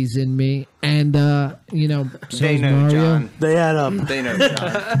monkeys in me, and, so they know, Mario. John. They add up. They know, John.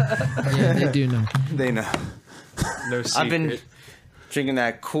 Yeah, they do know. They know. No secret. I've been drinking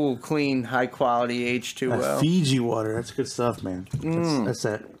that cool, clean, high quality H2O. That Fiji water, that's good stuff, man. That's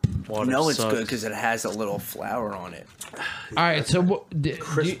that. Water You know it's sucks. good because it has a little flour on it. All right, so do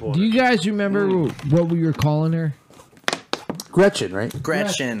water. you guys remember what we were calling her? Gretchen, right?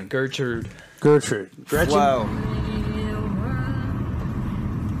 Gretchen. Gertrude. Gertrude. Gretchen. Whoa.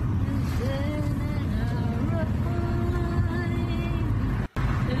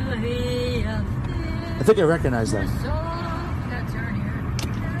 I think I recognize that.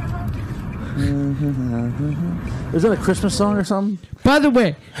 Is that a Christmas song or something? By the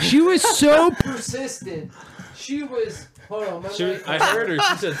way, she was so persistent. She was. Hold on. I heard her.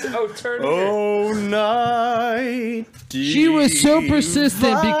 She said, turn here. Oh, night. She was so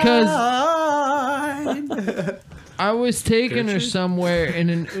persistent because I was taking her somewhere in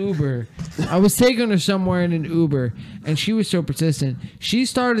an Uber. And she was so persistent. She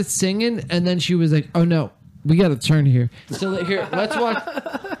started singing, and then she was like, "Oh no, we got to turn here." So here, let's watch.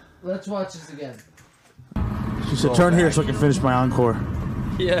 Let's watch this again. She said, "Turn here so I can finish my encore."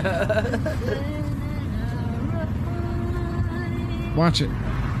 Yeah. Watch it.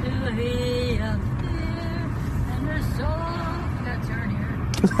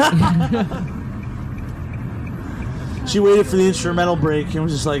 She waited for the instrumental break and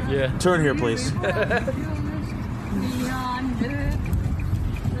was just like, Yeah. "Turn here, please."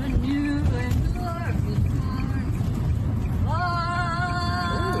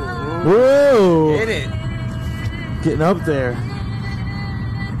 Whoa! Hit it. Getting up there.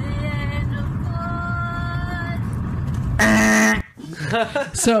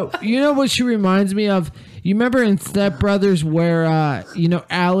 So, you know what she reminds me of? You remember in Step Brothers where,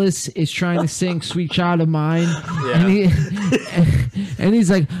 Alice is trying to sing Sweet Child of Mine? Yeah. And he's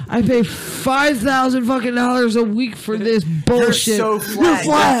like, I pay $5,000 fucking a week for this bullshit. You're so flat.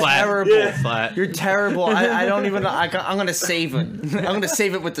 Flat. Terrible. Yeah. Flat. You're terrible. I don't even know. I'm going to save it. I'm going to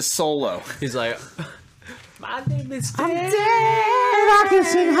save it with the solo. He's like, my name is I'm dead. I can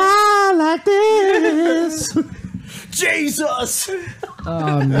sing high like this. Jesus!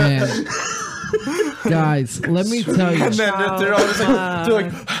 Oh, man. Guys, let me tell you. And then they're always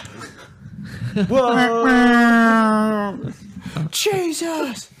like, whoa!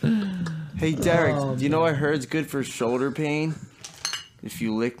 Jesus! Hey, Derek, do you know I heard it's good for shoulder pain? If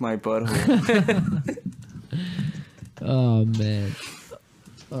you lick my butthole. Oh, man.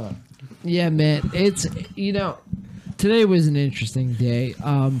 Yeah, man. It's, today was an interesting day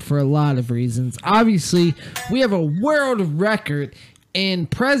for a lot of reasons. Obviously, we have a world record in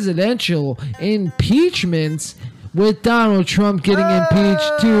presidential impeachments with Donald Trump getting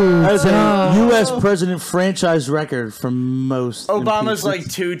impeached too. That's a U.S. president franchise record for most. Obama's like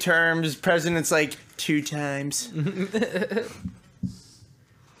 2 terms. President's like 2 times.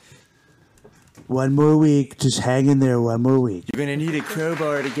 One more week. Just hang in there. One more week. You're gonna need a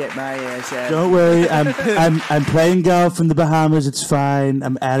crowbar to get my ass out. Don't worry. I'm playing golf in the Bahamas. It's fine.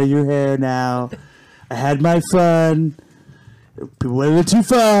 I'm out of your hair now. I had my fun. People went a little too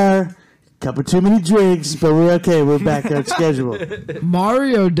far. Couple too many drinks, but we're okay. We're back on schedule.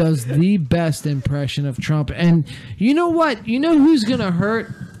 Mario does the best impression of Trump. And you know what? You know who's going to hurt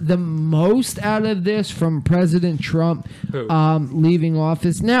the most out of this from President Trump leaving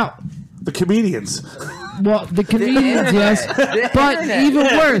office? Now, The comedians. well, the comedians, yes. But even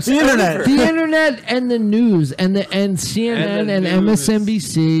worse, The internet. the internet and the news and CNN and news.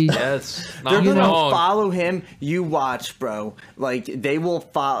 MSNBC. Yes. They're Not gonna wrong. follow him. You watch, bro. Like they will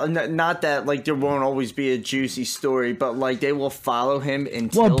follow. Not that like there won't always be a juicy story, but like they will follow him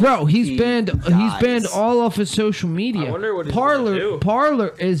until. Well, bro, he's he banned. He's dies. banned all off of social media. I wonder what he's gonna do. Parlor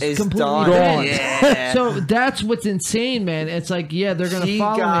is It's completely done. banned. Yeah. So that's what's insane, man. It's like, yeah, they're gonna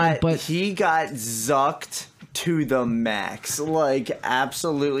follow me, but he got zucked to the max. Like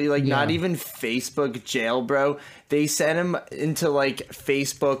absolutely. Like Yeah. not even Facebook jail, bro. They sent him into like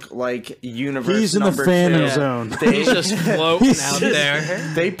Facebook like universe. He's in the number phantom 2. zone. He's just floating He's out just-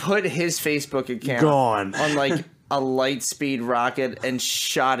 there. They put his Facebook account Gone. on like a light speed rocket and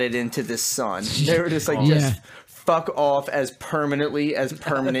shot it into the sun. They were just like, Yeah. just fuck off as permanently as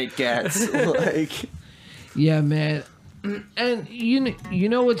permanent gets. Like, yeah, man. And you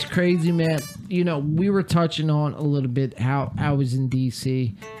know what's crazy, man? We were touching on a little bit how I was in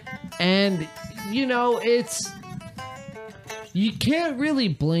DC, and it's. You can't really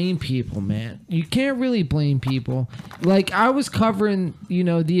blame people, man. You can't really blame people. Like, I was covering,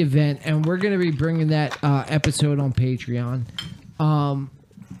 the event, and we're going to be bringing that episode on Patreon.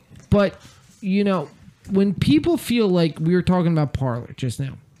 But, when people feel like, we were talking about Parler just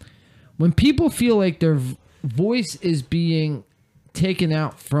now. When people feel like their voice is being taken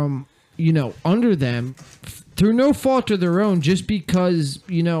out from, under them, through no fault of their own, just because,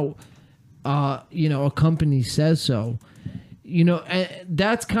 a company says so. And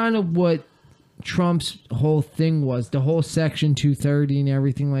that's kind of what Trump's whole thing was, the whole Section 230 and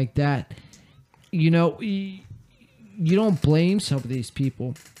everything like that. You don't blame some of these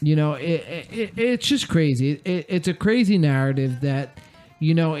people. It's just crazy. It's a crazy narrative that,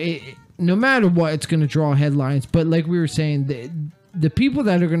 no matter what, it's going to draw headlines. But like we were saying, the people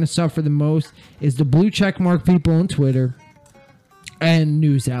that are going to suffer the most is the blue check mark people on Twitter and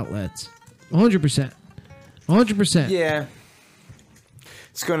news outlets. 100%. 100%. yeah.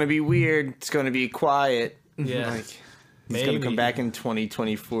 It's going to be weird. It's going to be quiet. Yeah. Like, he's going to come Maybe. back in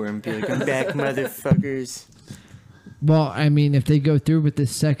 2024 and be like, I'm back, motherfuckers. Well, I mean, if they go through with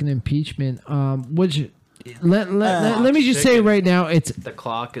this second impeachment, which let me just say ticking. right now, it's. The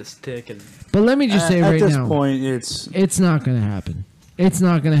clock is ticking. But let me just say At right this now, point, it's it's not going to happen. It's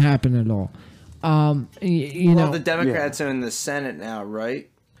not going to happen at all. You Well, know, the Democrats are in the Senate now, right?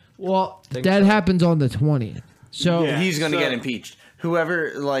 well, Think that so. happens on the 20th. So, Yeah. He's going to so- get impeached.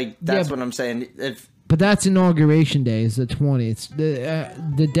 Whoever, like, that's Yeah, what I'm saying. If but that's inauguration day is the 20th.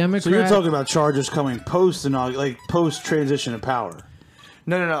 The Democrat. so you're talking about charges coming post transition of power.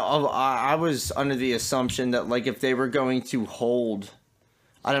 No. I was under the assumption that, like, if they were going to hold,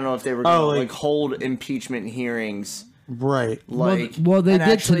 I don't know if they were going to, like, hold impeachment hearings. Right. Like, well, they and did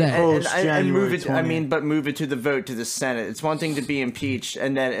actually- today. and move Post-January it. I 20th. mean, but move it to the vote to the Senate. It's one thing to be impeached,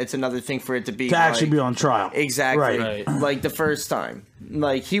 and then it's another thing for it to be To actually like, be on trial. exactly Right. like the first time.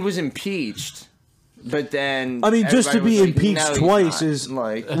 Like he was impeached, but then I mean, just to everybody be was like, impeached "No, he's twice not." is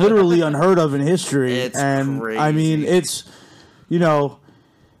like literally unheard of in history. It's and I mean, crazy. it's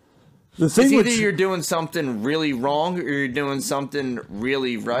the it's thing either with you're doing something really wrong or you're doing something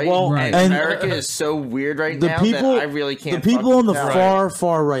really right. Well, Right. And and America is so weird right the now people, that I really can't. the people on the fucking tell.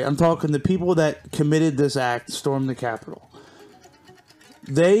 far right. I'm talking the people that committed this act, stormed the Capitol.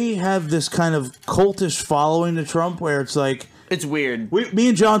 They have this kind of cultish following to Trump, where it's like It's weird. me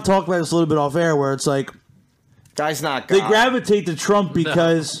and John talked about this a little bit off air, where it's like Guy's not God. they gravitate to Trump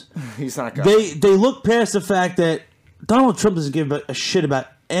because He's not God. they look past the fact that Donald Trump doesn't give a shit about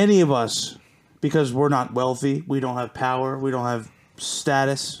any of us because we're not wealthy, we don't have power, we don't have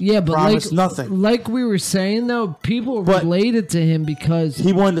status. Yeah, but promise like nothing. Like we were saying though, people But- related to him because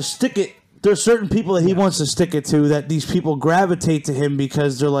He wanted to stick it there's certain people that he wants to stick it to, that these people gravitate to him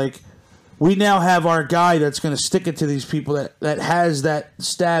because they're like, we now have our guy that's going to stick it to these people that has that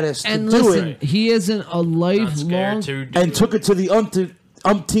status And to do listen, it, he isn't a Not scared lifelong. to do and it. took it to the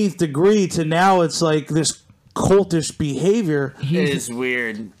umpteenth degree to now it's like this cultish behavior, It is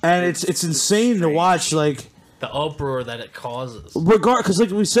weird. and it's insane to watch. Like, the uproar that it causes. because like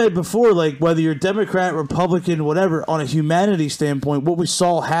we said before, like whether you're Democrat, Republican, whatever, on a humanity standpoint, what we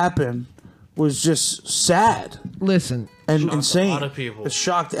saw happen was just sad Listen, and Shocked a insane. lot of people. It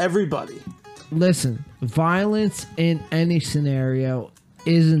shocked everybody. listen. Violence in any scenario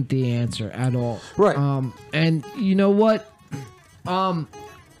isn't the answer at all. Right. And you know what?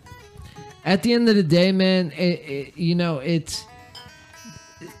 At the end of the day, man, it's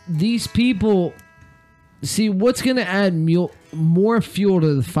these people. See, what's going to add more fuel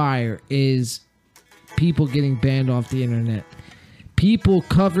to the fire is people getting banned off the internet. People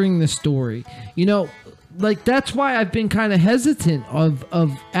covering the story. Like, that's why I've been kind of hesitant of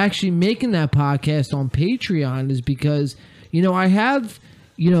actually making that podcast on Patreon, is because, I have,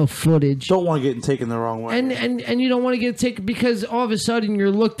 footage. Don't want to get taken the wrong way. And you don't want to get taken because all of a sudden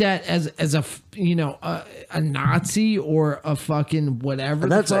you're looked at as a Nazi or a fucking whatever.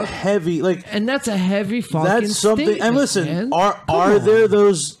 And that's the a fuck. heavy, like, And that's a heavy fucking that's something. statement, And listen, man. are Come on. there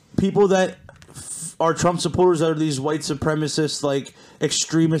those people that are Trump supporters that are these white supremacist, like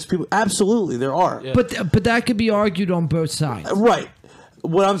extremist people? Absolutely, there are. Yeah. But that could be argued on both sides. Right.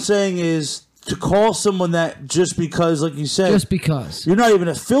 What I'm saying is to call someone that just because, like you said, Just because. you're not even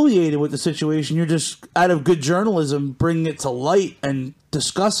affiliated with the situation, you're just out of good journalism bringing it to light and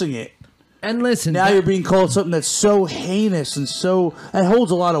discussing it. And listen, Now that- you're being called something that's so heinous and so that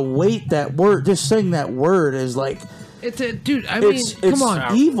holds a lot of weight. That word, just saying that word is like it's a dude. I mean, it's come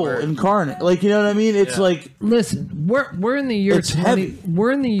on. evil Word. incarnate. Like, you know what I mean? It's Yeah. like Listen, we're in the year It's 20. heavy.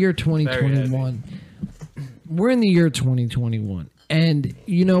 We're in the year 2021. We're in the year 2021, and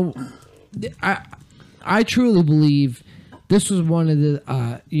I truly believe this was one of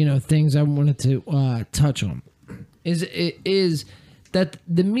the things I wanted to touch on. Is that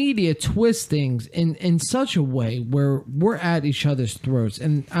the media twists things in such a way where we're at each other's throats,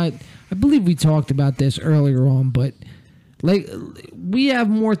 and I believe we talked about this earlier on, but like we have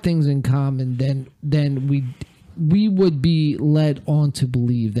more things in common than we would be led on to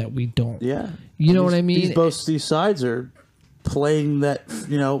believe that we don't. yeah. You know what I mean? These sides are playing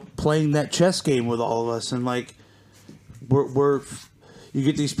that chess game with all of us, and like we're you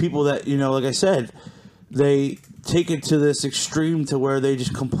get these people that like I said, they take it to this extreme to where they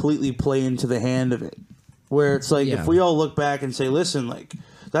just completely play into the hand of it. Where it's like, Yeah. if we all look back and say, listen, like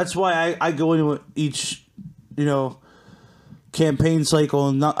that's why I go into each campaign cycle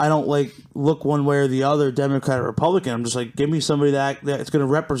and I don't like look one way or the other, Democrat or Republican. I'm just like, give me somebody that's going to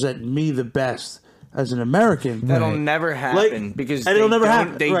represent me the best as an American. That'll Right. never happen Like, because and it'll never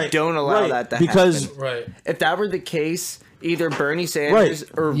happen. They Right. don't allow Right. that to Because- happen. Right. If that were the case, either Bernie Sanders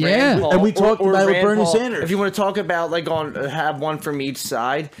or Yeah. Rand Paul, And we talked or about it with Rand Bernie Paul, Sanders. If you want to talk about like have one from each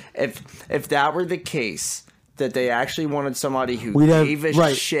side, if that were the case, that they actually wanted somebody who We'd have- gave a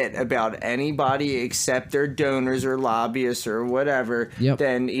right. shit about anybody except their donors or lobbyists or whatever, Yep.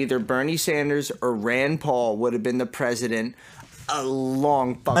 then either Bernie Sanders or Rand Paul would have been the president a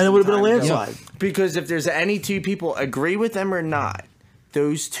long fucking And it would have been a time ago. landslide. Because if there's any two people, agree with them or not,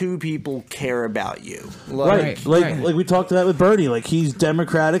 those two people care about you. Right. Like we talked about with Bernie. Like, he's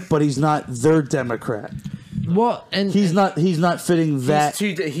Democratic, but he's not their Democrat. Well, and He's not fitting that.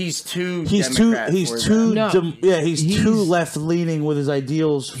 He's too He's Democrat too for them. No. he's He's- too left leaning with his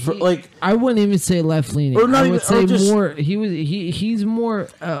ideals for like I wouldn't even say left leaning. Or not I would even- or say just- more. He's more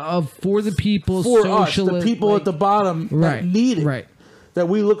of for the people, for us, the socialist, people like- at the bottom right, that need it. right. That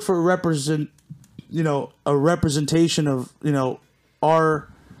we look for a representation of our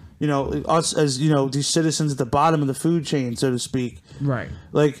us as these citizens at the bottom of the food chain, so to speak. Right.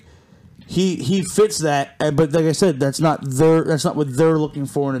 Like he fits that, but like I said, that's not what they're looking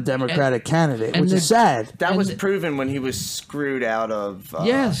for in a Democratic candidate, and which the- is sad. That And was the- proven when he was screwed out of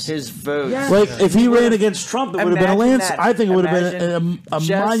Yes. his vote. Yes. Like if he ran against Trump, it would have been a Imagine landslide. that. I think it would have been Imagine a just-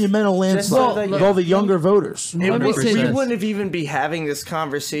 monumental just so landslide that- with all the younger voters. It Let me would, say we this. wouldn't have even be having this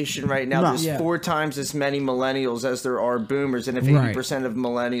conversation right now. No. There's Yeah. 4 times as many millennials as there are boomers, and if Right. 80% of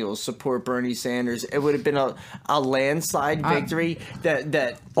millennials support Bernie Sanders, it would have been a landslide victory.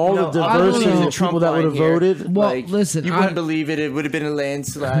 That All the I'll diversity know. of people that would have voted. Well, listen, you wouldn't believe it. It would have been a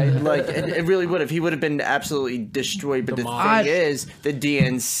landslide. Like it really would have. He would have been absolutely destroyed. But the thing is, the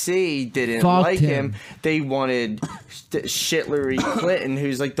DNC didn't like him. They wanted Hillary Clinton,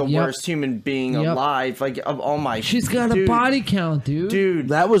 who's like the worst human being alive. Like of all my, she's got a body count, dude.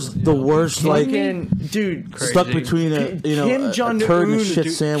 That was the worst. Like, dude, stuck between a Kim Jong-un, a turd and a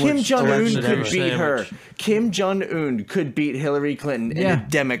shit sandwich. Kim Jong-un election could ever. beat her. Kim Jong-un could beat Hillary Clinton in a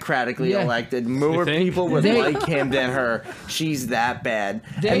democratically elected. More people would like him than her. She's that bad.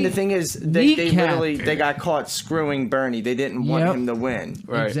 And the thing is, they literally got caught screwing Bernie. They didn't want him to win.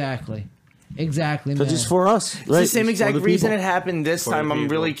 Right. Exactly, man. Because it's for us. It's right? the same It's exact for the reason people. it happened this For the time. I'm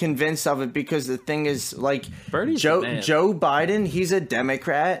people. really convinced of it because the thing is, like, Bernie's the man. Joe Biden, he's a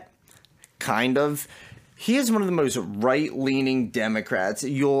Democrat, kind of. He is one of the most right-leaning Democrats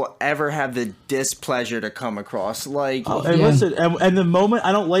you'll ever have the displeasure to come across. Like, And listen, and the moment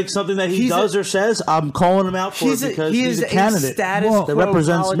I don't like something that he does or says, I'm calling him out for it because he's a candidate status that quo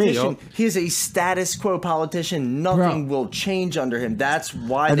represents me. politician. He is a status quo politician. Nothing will change under him. That's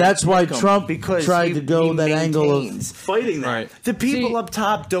why. And they that's why pick him, Trump because tried to go he that angle of maintains. fighting that. Right. The people See, up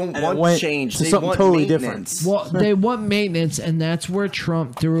top don't and it want went change. to They something want totally maintenance. different. Well, they want maintenance, and that's where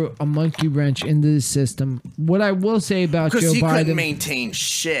Trump threw a monkey wrench into the system. What I will say about Joe Because he couldn't Biden, maintain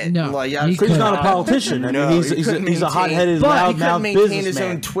shit. No, like, he He's couldn't. not a politician. I mean, he's a couldn't hot-headed, But He couldn't loudmouth maintain his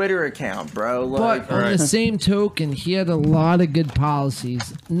businessman. own Twitter account, bro. Like, but on the same token, he had a lot of good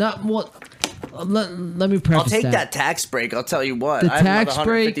policies. Not what. Let me preface I'll take that tax break. I'll tell you what. The I have tax another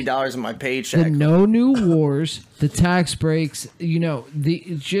break, $150 in my paycheck. The no new wars, the tax breaks,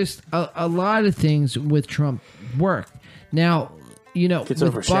 it's just a lot of things with Trump worked. Now, It's with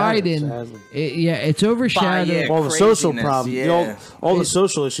overshadowed, Biden, sadly. it's overshadowed. All the social craziness, problems, yeah. all the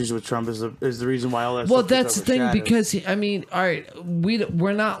social issues with Trump is the reason why all that. Well, stuff gets that's the thing overshadowed. because all right,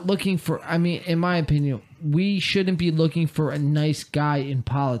 we're not looking for. In my opinion, we shouldn't be looking for a nice guy in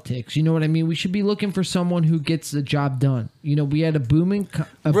politics. You know what I mean? We should be looking for someone who gets the job done. We had a booming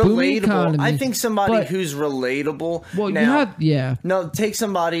Relatable. economy. I think somebody but- who's relatable. Well, now, No, take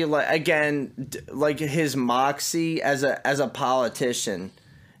somebody like his moxie as a politician.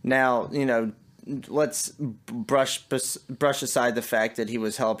 Now, let's brush aside the fact that he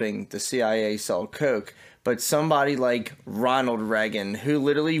was helping the CIA sell coke, but somebody like Ronald Reagan, who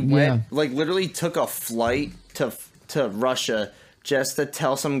literally literally took a flight to Russia just to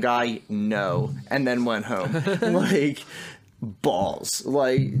tell some guy no, and then went home. Balls,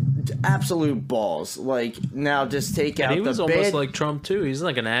 absolute balls. Now just take out the he was bad. almost like Trump too. He's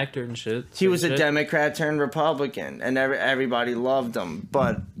like an actor and shit. He was a Democrat turned Republican, and everybody loved him.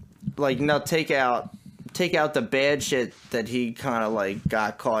 But now take out the bad shit that he kind of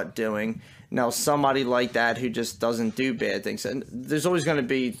got caught doing. Now somebody like that who just doesn't do bad things, and there's always going to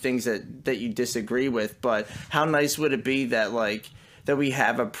be things that you disagree with. But how nice would it be that that we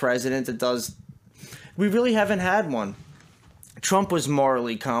have a president that does? We really haven't had one. Trump was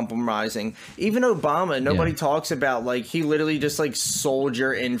morally compromising. Even Obama, nobody talks about he literally just sold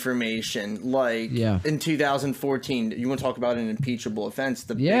your information. In 2014, you want to talk about an impeachable offense?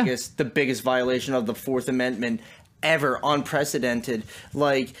 The biggest violation of the Fourth Amendment ever, unprecedented.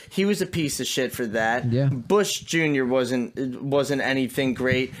 He was a piece of shit for that. Yeah. Bush Jr. wasn't anything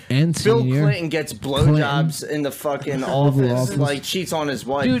great. And Bill Senior. Clinton gets blowjobs in the fucking office. Cheats on his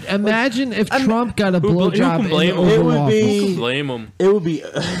wife. dude, imagine if Trump got a who blowjob can in blame the him? It Oval would Office. be. Blame him. It would be.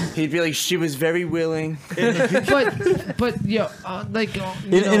 He'd be like, she was very willing. but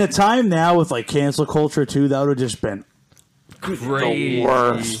In a time now with cancel culture too, that would have just been Crazy. the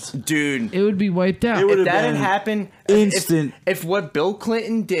worst. Dude, it would be wiped out. It would if have that had been happened, instant. If what Bill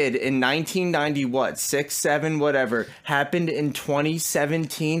Clinton did in 1990, 6, 7, whatever, happened in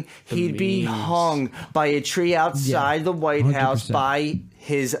 2017, he'd be hung by a tree outside the White House 100%. by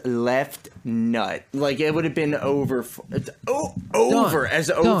his left nut. It would have been over. Over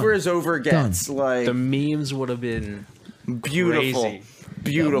as over gets. The memes would have been Beautiful. crazy.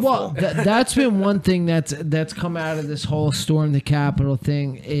 Beautiful. Well, that's been one thing that's come out of this whole storm the Capitol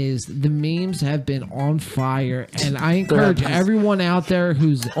thing is the memes have been on fire, and I encourage everyone out there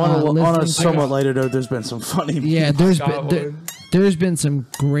who's On a listening somewhat to, lighter note, there's been some funny. yeah, Got there's been some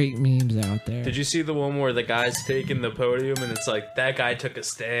great memes out there. Did you see the one where the guy's taking the podium and it's like that guy took a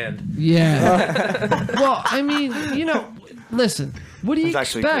stand? Yeah. Well, I mean, listen. What do you It's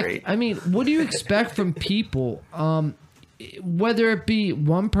actually expect? great. I mean, what do you expect from people? Whether it be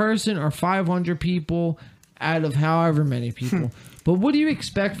one person or 500 people out of however many people. But what do you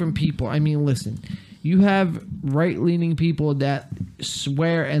expect from people? I mean, listen. You have right-leaning people that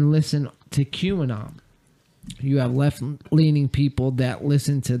swear and listen to QAnon. You have left-leaning people that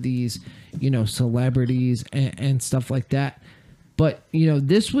listen to these, celebrities and stuff like that. But,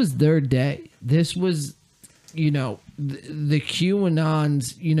 this was their day. This was, the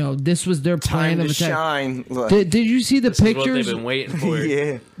QAnons, this was their plan Time of to attack. shine. Look. Did you see the This is what pictures? they've been waiting for.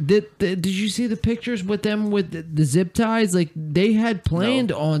 Yeah. Did you see the pictures with them with the zip ties? Like they had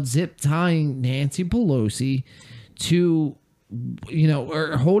planned on zip tying Nancy Pelosi to,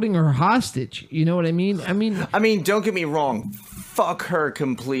 or holding her hostage. You know what I mean? I mean, don't get me wrong. Fuck her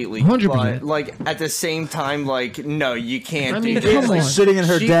completely. 100%. But, at the same time, no, you can't I do mean, this. come Like on. sitting in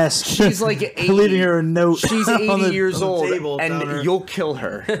her desk. She's like 80. leaving her a note. She's on 80 the- years on the old, table, telling her- and you'll kill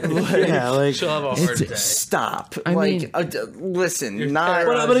her. Yeah, like. She'll have a heart attack. Stop. I mean- Listen, You're not.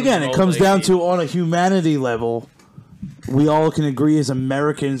 terrorizing But again, it old comes down lady. to on a humanity level, we all can agree as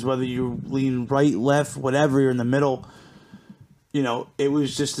Americans, whether you lean right, left, whatever, you're in the middle. It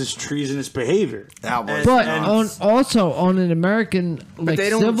was just this treasonous behavior. That was. But And- also on an American But they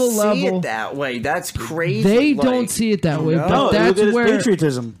don't civil see level, it that way. That's crazy. they don't see it that way. no. But No, look that's at his where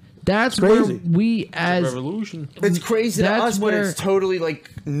patriotism. that's It's where crazy. we as Revolution. It's crazy to That's us, but where- it's totally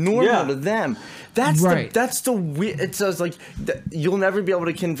normal Yeah. to them. That's Right. the weird. It says you'll never be able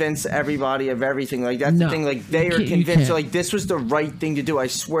to convince everybody of everything. That's No, the thing. They you are can't- you convinced. can't. This was the right thing to do. I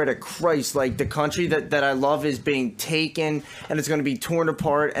swear to Christ. The country that I love is being taken, and it's going to be torn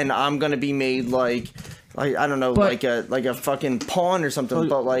apart, and I'm going to be made I don't know, But- like a fucking pawn or something.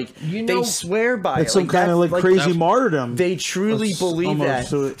 But You they know- swear by It's it. some kind of crazy martyrdom. They truly That's believe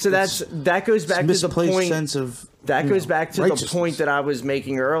almost- that. so that goes back to the misplaced point. sense of That goes back to the righteousness. point that I was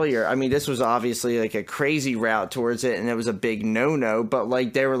making earlier. I mean, this was obviously a crazy route towards it, and it was a big no-no. But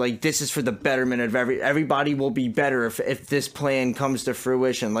they were this is for the betterment of everybody will be better if this plan comes to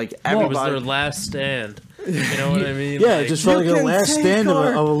fruition. It was Everybody. their last stand. You know what I mean? Yeah, it just felt You like a can last take stand of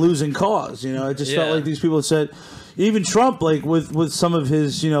our- a losing cause. It just felt Yeah. like these people had said, even Trump, with some of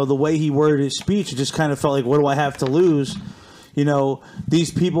his, the way he worded his speech, it just kind of felt like, what do I have to lose?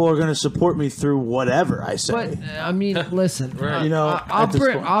 These people are going to support me through whatever I say. But I mean, listen. Right. I'll at this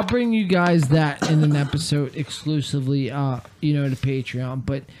bring point. I'll bring you guys that in an episode exclusively, to Patreon.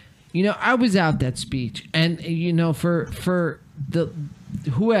 But I was out that speech, and for the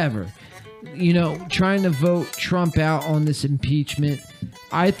whoever, trying to vote Trump out on this impeachment,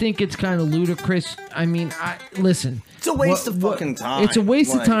 I think it's kind of ludicrous. I mean, listen. It's a waste of fucking time. It's a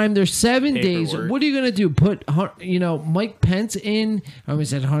waste of time. There's 7 days. Paperwork. What are you gonna do? Put Mike Pence in? I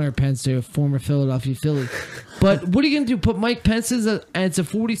almost said Hunter Pence, to former Philadelphia Philly. But what are you gonna do? Put Mike Pence as a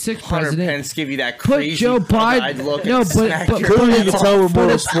 46th Hunter president? Pence give you that Put crazy Joe bug-eyed Biden. look No, and but smack but, your but, you can tell we're more of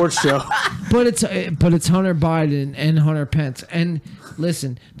a it's, sports show. but it's Hunter Biden and Hunter Pence. And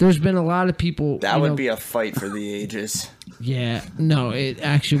listen, there's been a lot of people. That would be a fight for the ages. Yeah, no, it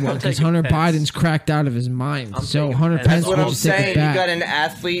actually was because taking Hunter Pence. Biden's cracked out of his mind. So taking Hunter Pence. Pence That's what will I'm just take saying. it You back. got an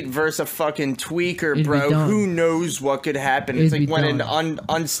athlete versus a fucking tweaker, It'd be bro. done. Who knows what could happen? It's It'd like be when done. an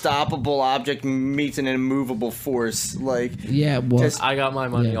unstoppable object meets an immovable force. Yeah, well, Just- I got my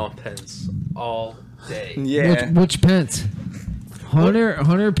money Yeah. on Pence all day. yeah. which Pence?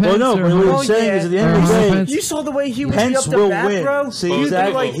 Hunter Pence. Well, no, or but what Hunter- I'm saying is at the Or end of the Hunter day, Pence? You saw the way he would be Pence up the will bat, win. bro. See, Both of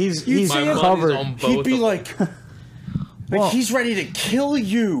exactly. them. He's You'd he's see him- covered. on both He'd be of them. like Well- he's ready to kill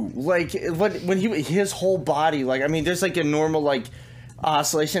you. When his whole body, I mean, there's a normal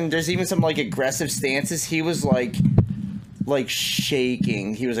oscillation. There's even some aggressive stances. He was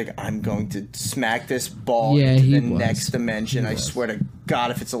shaking. He was like, I'm going to smack this ball Yeah, into he the was. next dimension. I swear to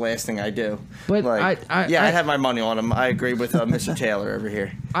God, if it's the last thing I do. But I I have my money on him. I agree with Mr. Taylor over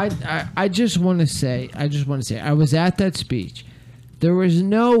here. I just want to say, I was at that speech. There was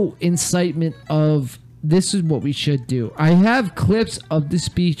no incitement of this is what we should do. I have clips of the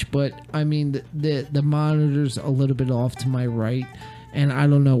speech, but I mean the monitor's a little bit off to my right, and I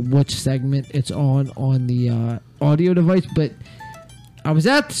don't know which segment it's on the audio device. But I was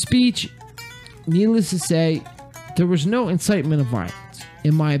at the speech. Needless to say, there was no incitement of violence,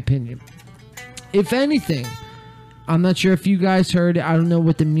 in my opinion. If anything, I'm not sure if you guys heard it. I don't know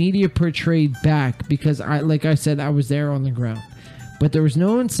what the media portrayed back because like I said, I was there on the ground. But there was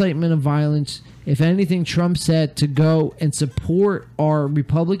no incitement of violence. If anything, Trump said to go and support our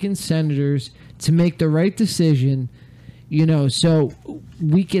Republican senators to make the right decision, so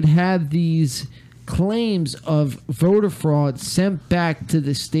we could have these claims of voter fraud sent back to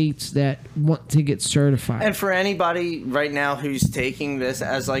the states that want to get certified. And for anybody right now who's taking this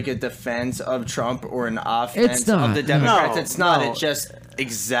as a defense of Trump or an offense It's not, of the no. Democrats, No, it's not. no. It's just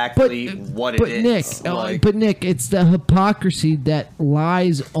exactly what but it Nick, is. but Nick, it's the hypocrisy that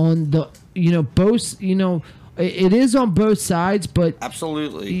lies on the both. it is on both sides, but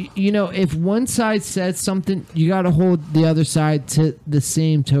Absolutely. you know, if one side says something, you got to hold the other side to the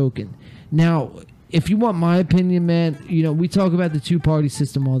same token. Now, if you want my opinion, man, you know, we talk about the two-party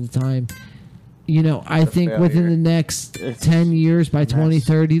system all the time. You know, I think within the next 10 years, by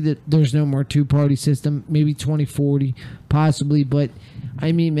 2030, that there's no more two-party system. Maybe 2040, possibly. But,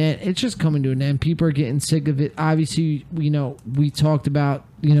 I mean, man, it's just coming to an end. People are getting sick of it. Obviously, you know, we talked about,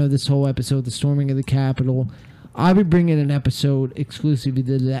 you know, this whole episode, the storming of the Capitol. I'll be bringing an episode exclusively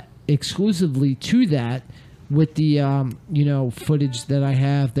to that with the, you know, footage that I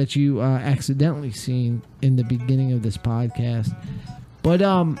have that you accidentally seen in the beginning of this podcast. But,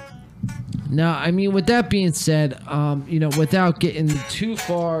 now, I mean, with that being said, you know, without getting too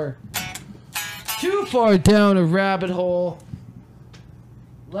far down a rabbit hole,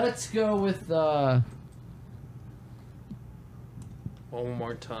 let's go with One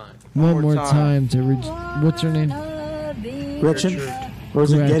more time. one more time to what's her name? Gretchen? Or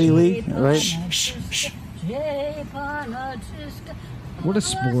was it Geddy Lee? Right? What a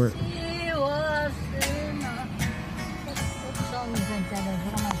sport. What song you think that is?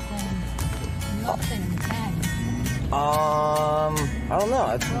 What am I saying? Nothing. I don't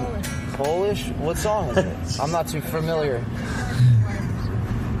know. It's Polish. What song is it? I'm not too familiar.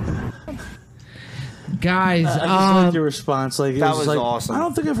 Guys, I just like your response. Like That it was like, awesome. I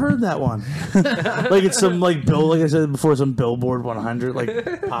don't think I've heard that one. Like it's some like like I said before, some Billboard 100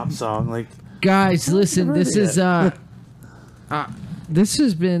 like pop song. Like guys, listen, this is this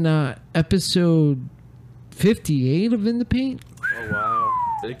has been episode 58 of In the Paint. Oh wow,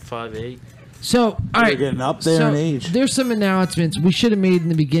 big 5'8". So, all right, getting up there in age. There's some announcements we should have made in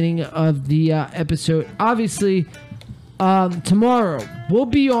the beginning of the episode. Obviously, tomorrow we'll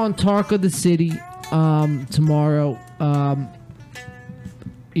be on Talk of the City. Tomorrow,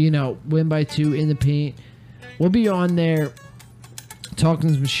 you know, Win by 2 In the Paint. We'll be on there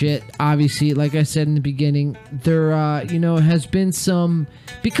talking some shit. Obviously, like I said in the beginning, there, you know, has been some,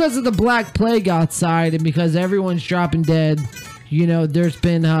 because of the Black Plague outside and because everyone's dropping dead. You know, there's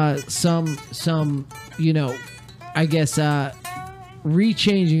been some, you know, I guess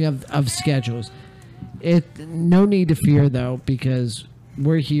rechanging of schedules. No need to fear though, because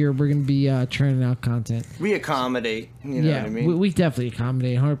we're here. We're gonna be churning out content. We accommodate. You know what I mean? we definitely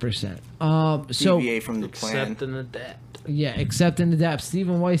accommodate 100%. So Deviate from the plan. Accept and adapt. yeah, accept and adapt.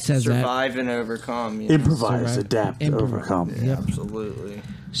 Stephen Weiss says Survive and overcome. You know? improvise, right. adapt, Improvise. overcome. Yep. Absolutely.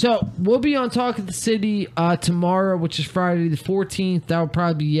 So we'll be on Talk of the City tomorrow, which is Friday the 14th. That will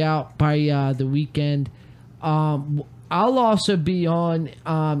probably be out by the weekend. I'll also be on.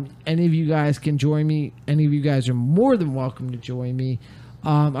 Any of you guys can join me. Any of you guys are more than welcome to join me.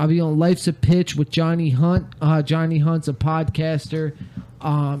 I'll be on Life's a Pitch with Johnny Hunt. Johnny Hunt's a podcaster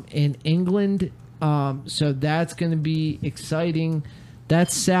in England. So that's going to be exciting.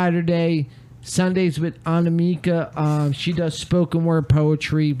 That's Saturday. Sundays with Anamika. She does spoken word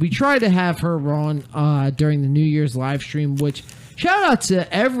poetry. We try to have her on during the New Year's live stream, which shout out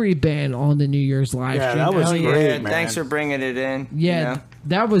to every band on the New Year's live Yeah, stream. that was Oh, great, yeah. man. Thanks for bringing it in. Yeah, You know?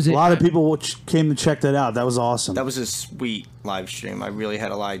 that was it. A lot of people came to check that out. That was awesome. That was a sweet live stream. I really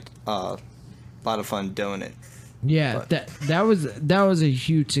had a lot of fun doing it. Yeah, that was a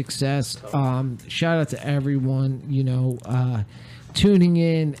huge success. Shout out to everyone, you know, tuning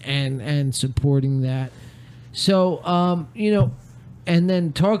in and supporting that. So, you know, and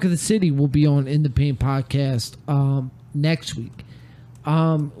then Talk of the City will be on In the Paint podcast next week.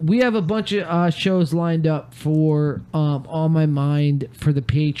 We have a bunch of shows lined up for On My Mind for the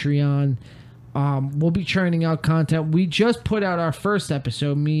Patreon. We'll be churning out content. We just put out our first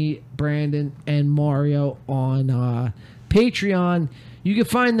episode, me, Brandon, and Mario on Patreon. You can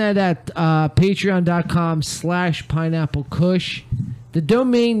find that at patreon.com/pineapplekush. The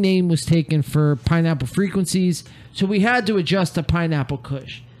domain name was taken for Pineapple Frequencies, so we had to adjust to Pineapple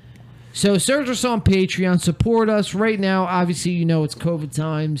Kush. So search us on Patreon, support us. Right now, obviously, you know, it's COVID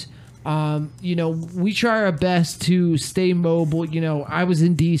times. You know, we try our best to stay mobile. You know, I was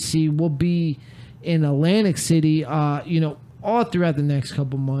in DC. We'll be in Atlantic City, you know, all throughout the next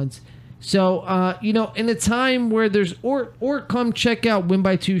couple months. So, you know, in a time where there's, or come check out Win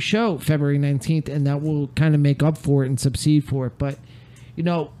by 2 show February 19th, and that will kind of make up for it and subside for it. But, you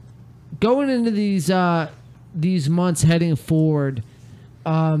know, going into these months heading forward,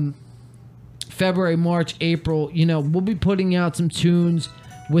 February, March, April, you know, we'll be putting out some tunes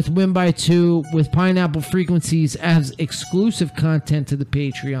with Win by 2, with Pineapple Frequencies as exclusive content to the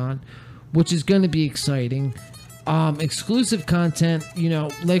Patreon, which is going to be exciting. Exclusive content, you know,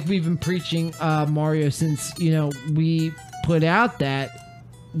 like we've been preaching, Mario, since, you know, we put out that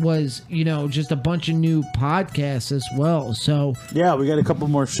was, you know, just a bunch of new podcasts as well. So Yeah, we got a couple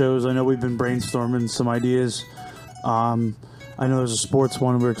more shows. I know we've been brainstorming some ideas. I know there's a sports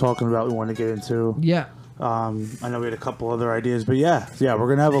one we were talking about we want to get into. yeah. I know we had a couple other ideas, but yeah, we're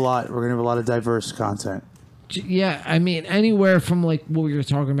gonna have a lot. We're gonna have a lot of diverse content. Yeah, I mean, anywhere from like what we were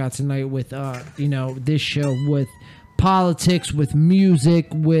talking about tonight with, you know, this show, with politics, with music,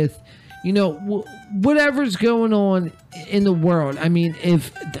 with, you know, whatever's going on in the world. I mean,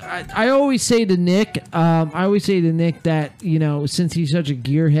 if I always say to Nick, that, you know, since he's such a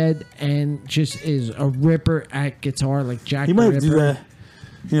gearhead and just is a ripper at guitar, like Jack He the might Ripper. do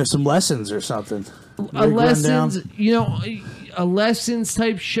that, some lessons or something. A Rig rundown. lessons, you know, a lessons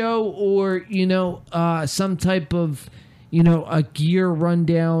type show, or, you know, some type of, you know, a gear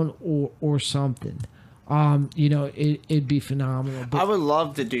rundown or something. You know, it'd be phenomenal. I But would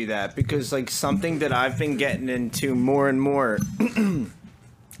love to do that because, like, something that I've been getting into more and more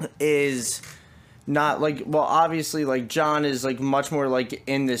is not like, well, obviously, like, John is like much more like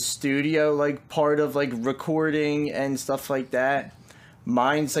in the studio, like part of like recording and stuff like that.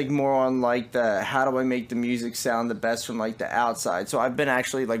 Mine's like more on like the how do I make the music sound the best from like the outside. So I've been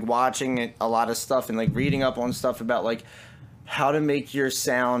actually like watching a lot of stuff and like reading up on stuff about like how to make your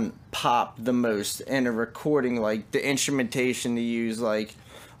sound pop the most in a recording, like the instrumentation to use, like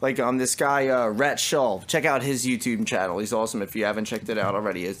this guy Rhett Shull. Check out his YouTube channel. He's awesome if you haven't checked it out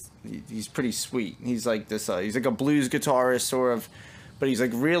already. He's pretty sweet. He's like this he's like a blues guitarist sort of, but he's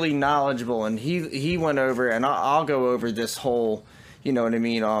like really knowledgeable, and he went over, and I'll go over this whole, you know what I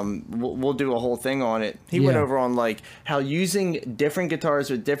mean? We'll do a whole thing on it. He went Yeah. over on like how using different guitars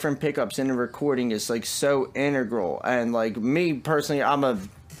with different pickups in a recording is like so integral. And like me personally, I'm a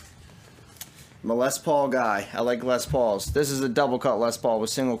Les Paul guy. I like Les Pauls. This is a double cut Les Paul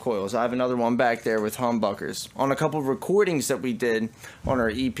with single coils. I have another one back there with humbuckers. On a couple of recordings that we did on our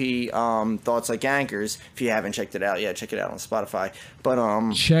EP, Thoughts Like Anchors. If you haven't checked it out yet, check it out on Spotify.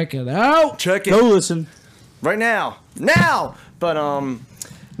 But check it out. check it Go listen. right now. But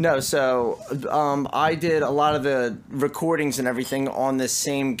no, so I did a lot of the recordings and everything on this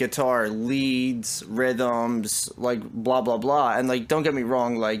same guitar, leads, rhythms, like blah blah blah. And like, don't get me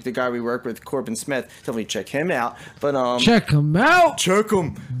wrong, like the guy we work with, Corbin Smith, definitely check him out. But Check him out. check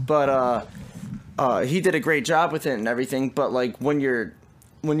him. But he did a great job with it and everything. But like when you're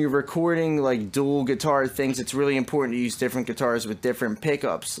recording like dual guitar things, it's really important to use different guitars with different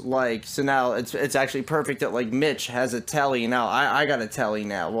pickups. Like, so now it's actually perfect that like Mitch has a Tele. Now I got a Tele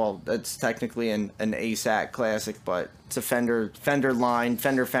now. Well, that's technically an ASAC classic, but it's a Fender line,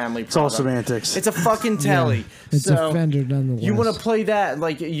 Fender family product. It's all semantics. It's a fucking Tele. It's So a Fender nonetheless. you want to play that,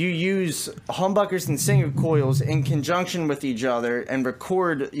 like you use humbuckers and single coils in conjunction with each other and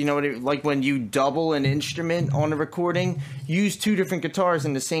record, you know, like when you double an instrument on a recording, use two different guitars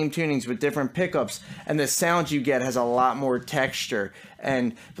in the same tunings with different pickups, and the sound you get has a lot more texture.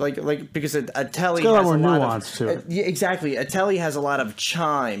 And like because a Tele It's got a lot has more a lot nuance of, to it. yeah, exactly. A Tele has a lot of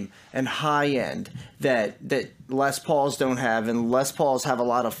chime and high end that Les Pauls don't have, and Les Pauls have a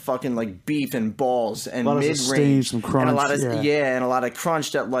lot of fucking like beef and balls and lot of mid sustain, range some and a crunch, lot of yeah. and a lot of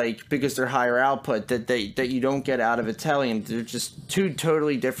crunch that, like, because they're higher output, that you don't get out of Italian. They're just two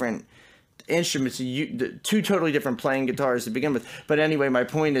totally different instruments, two totally different playing guitars to begin with. But anyway, my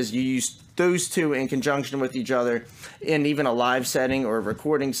point is you use those two in conjunction with each other in even a live setting or a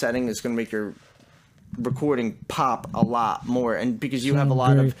recording setting is going to make your recording pop a lot more. And because you have a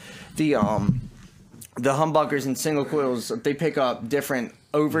lot of the humbuckers and single coils, they pick up different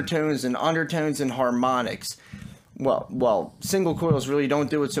overtones and undertones and harmonics. Well, single coils really don't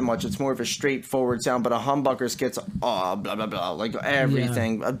do it so much. It's more of a straightforward sound, but a humbuckers gets blah blah blah, like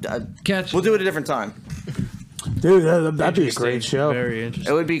everything. Catch. We'll do it a different time. Dude, that'd be a great Interesting. show. Very It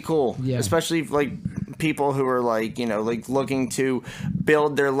interesting. would be cool, Yeah. especially if, like, people who are like, you know, like looking to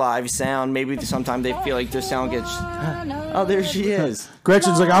build their live sound. Maybe sometime they feel like their sound gets. Oh, there she is.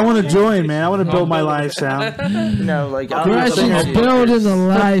 Gretchen's like, I want to join, man. I want to build my live sound. You know, like I don't know if Gretchen's she- building the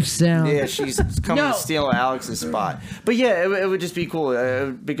live sound. Yeah, she's coming No. to steal Alex's spot. But yeah, it would just be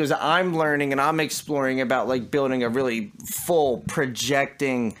cool because I'm learning and I'm exploring about like building a really full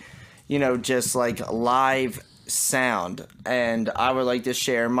projecting, you know, just like live sound. And I would like to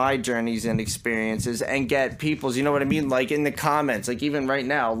share my journeys and experiences and get people's, you know what I mean? Like in the comments, like even right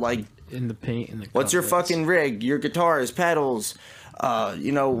now, like, In the paint. In the what's your comments. fucking rig? Your guitars, pedals,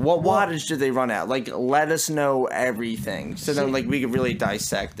 you know, what wattage do they run at? Like, let us know everything. So then, like, we could really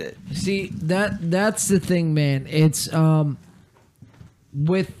dissect it. See, that's the thing, man. It's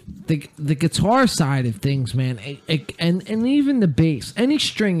with the guitar side of things, man, and even the bass, any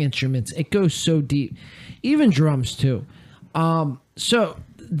string instruments, it goes so deep. Even drums too. So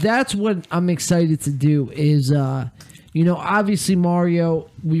that's what I'm excited to do is, obviously Mario,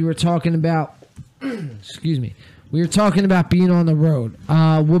 we were talking about, excuse me, we were talking about being on the road.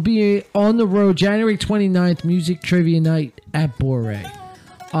 We'll be on the road January 29th, Music Trivia Night at Boré.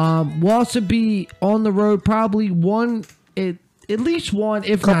 We'll also be on the road probably at least one,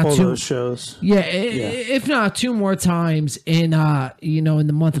 if Couple not of two. those shows. Yeah, if not two more times in in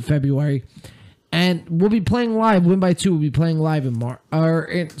the month of February. And we'll be playing live. Win by Two will be playing live in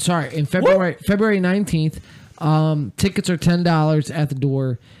February 19th. Tickets are $10 at the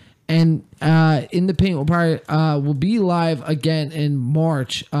door. And In the Paint will be live again in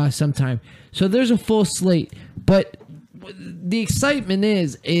March sometime. So there's a full slate. But the excitement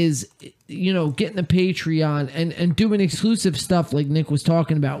is getting the Patreon and doing exclusive stuff like Nick was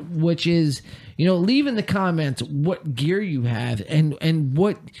talking about, which is leave in the comments what gear you have and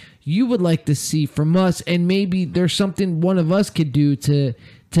what you would like to see from us, and maybe there's something one of us could do to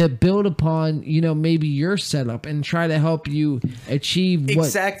build upon maybe your setup and try to help you achieve what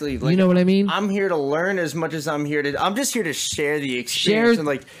exactly. You know what I mean? I'm here to learn as much as I'm just here to share the experience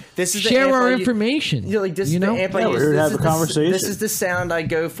and this is share the our information. This is the amp I use. We're here to have a conversation. This is the sound I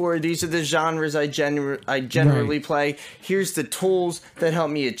go for. These are the genres I generally play. Here's the tools that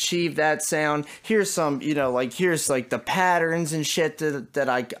help me achieve that sound. Here's some here's the patterns and shit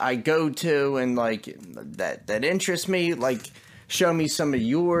that I go to and that interest me. Show me some of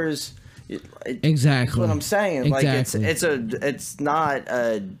yours. Exactly. That's what I'm saying. Exactly. It's not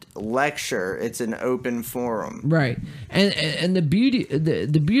a lecture. It's an open forum. Right. And the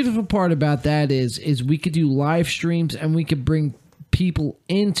beautiful part about that is we could do live streams and we could bring people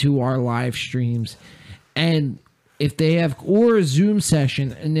into our live streams, and if they have, or a Zoom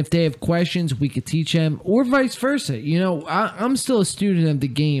session, and if they have questions, we could teach them, or vice versa. I'm still a student of the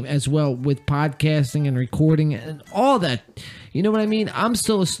game as well with podcasting and recording and all that. You know what I mean? I'm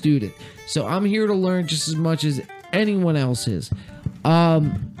still a student, so I'm here to learn just as much as anyone else is. So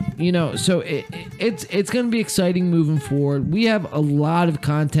it's going to be exciting moving forward. We have a lot of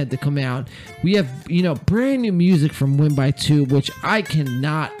content to come out. We have, brand new music from Win by Two, which I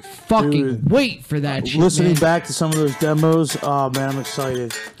cannot fucking wait for that shit, Listening man. back to some of those demos, oh man, I'm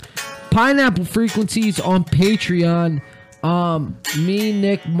excited. Pineapple Frequencies on Patreon. Me,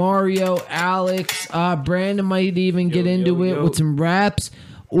 Nick, Mario, Alex, Brandon might even get into it with some raps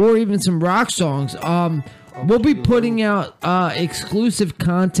or even some rock songs. We'll be putting out exclusive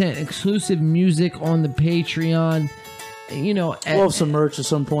content, exclusive music on the Patreon. We'll have some merch at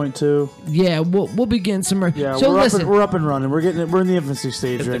some point too. Yeah, we'll be getting some merch. Yeah, so we're up and running. We're in the infancy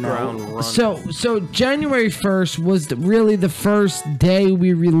stage right now. So January 1st was really the first day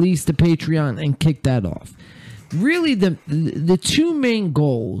we released the Patreon and kicked that off. Really, the two main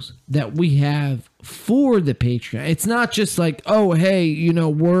goals that we have for the Patreon, it's not just like, oh, hey,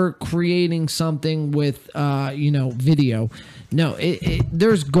 we're creating something with, video. No,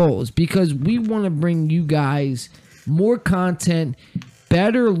 there's goals, because we want to bring you guys more content,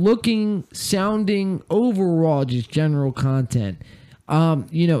 better looking, sounding, overall, just general content.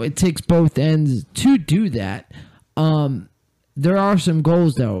 It takes both ends to do that. There are some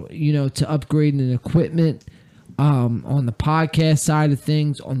goals, though, to upgrade in equipment, on the podcast side of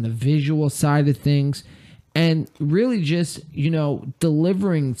things, on the visual side of things, and really just,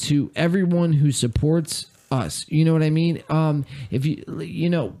 delivering to everyone who supports us. You know what I mean? If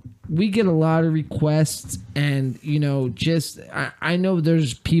we get a lot of requests, and, I know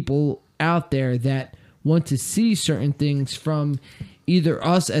there's people out there that want to see certain things from either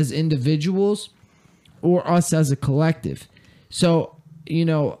us as individuals or us as a collective. So,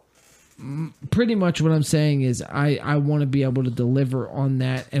 pretty much what I'm saying is I want to be able to deliver on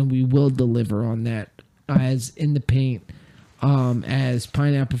that, and we will deliver on that as In the Paint, as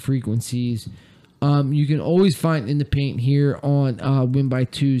Pineapple Frequencies. You can always find In the Paint here on Win by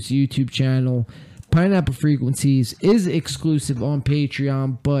Two's YouTube channel. Pineapple Frequencies is exclusive on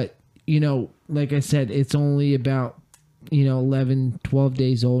Patreon, but, like I said, it's only about 11, 12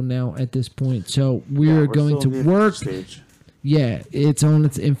 days old now at this point. So we're going to work. Yeah, it's on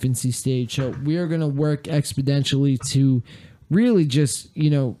its infancy stage. So we are going to work exponentially to really just,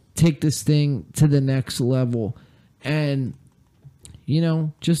 take this thing to the next level. And,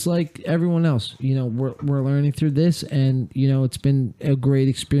 just like everyone else, we're learning through this, and, it's been a great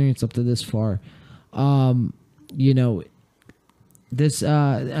experience up to this far. This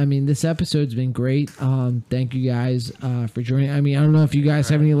episode's been great. Thank you guys for joining. I don't know if you guys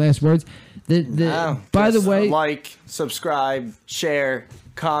have any last words. By the way, like, subscribe, share,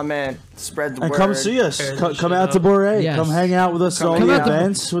 comment, spread the And word. come see us. Tear Come this shit out to up. Bore. Yes. Come hang out with us at all Come the out to-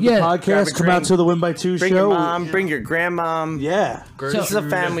 events with yeah. the Grab podcast. a Come out drink. to the Win by Two Bring show. your mom, bring your grandmom. Yeah. This is a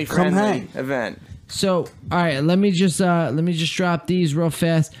family Come friendly hang. event. So, all right, let me just drop these real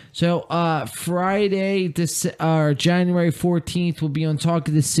fast. So, Friday, January 14th, will be on Talk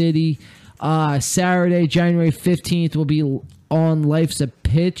of the City. Saturday, January 15th, will be on Life's a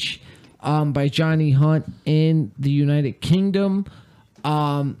Pitch by Johnny Hunt in the United Kingdom.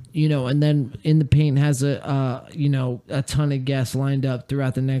 And then In the Paint has a ton of guests lined up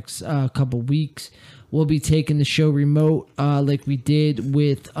throughout the next couple weeks. We'll be taking the show remote like we did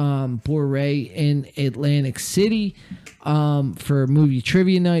with Bore in Atlantic City for movie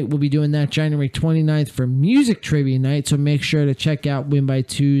trivia night. We'll be doing that January 29th for music trivia night. So make sure to check out Win by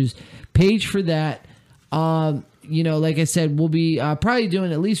Two's page for that. Like I said, we'll be probably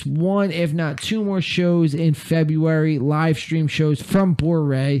doing at least one, if not two more shows in February, live stream shows from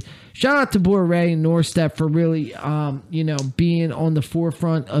Bore. Shout out to Bore and Norstep for really, being on the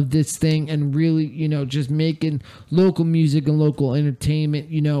forefront of this thing and really, just making local music and local entertainment,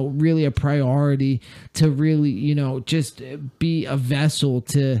 really a priority to really, just be a vessel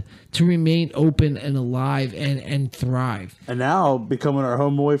to remain open and alive and thrive. And now becoming our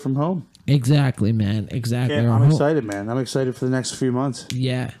home away from home. Exactly, man. Exactly. Yeah, Our I'm home- excited, man. I'm excited for the next few months.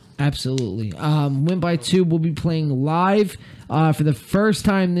 Yeah, absolutely. Win by Two will be playing live for the first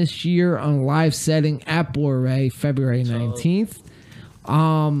time this year on a live setting at Bore, February 19th.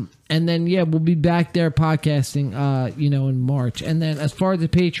 And then, we'll be back there podcasting, in March. And then as far as the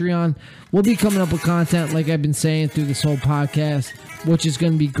Patreon, we'll be coming up with content, like I've been saying through this whole podcast, which is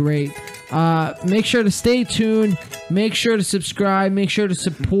going to be great. Make sure to stay tuned. Make sure to subscribe. Make sure to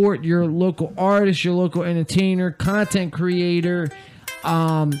support your local artist, your local entertainer, content creator.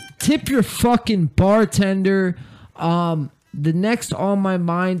 Tip your fucking bartender. The next On My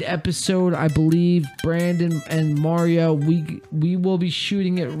Mind episode, I believe, Brandon and Mario, we will be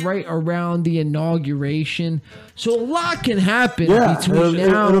shooting it right around the inauguration. So a lot can happen between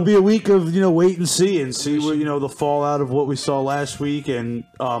now. it'll be a week of wait and see what the fallout of what we saw last week, and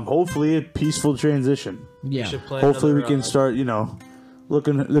hopefully a peaceful transition. Yeah. Should play Hopefully we another, can start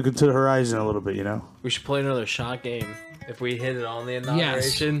looking to the horizon a little bit. We should play another shot game if we hit it on the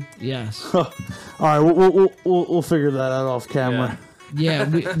inauguration. Yes. All right, we'll figure that out off camera. Yeah,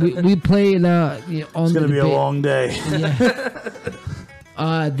 we played on It's gonna the be a debate. long day.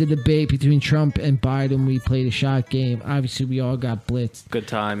 The debate between Trump and Biden, we played a shot game. Obviously, we all got blitzed. Good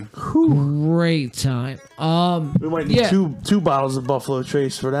time. Great time. We might need two bottles of Buffalo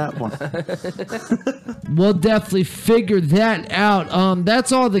Trace for that one. We'll definitely figure that out.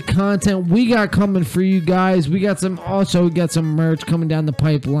 That's all the content we got coming for you guys. We got some merch coming down the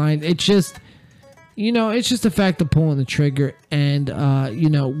pipeline. It's just, it's just the fact of pulling the trigger, and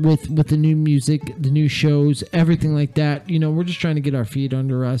with the new music, the new shows, everything like that. We're just trying to get our feet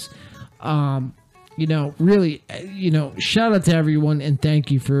under us. Really, shout out to everyone and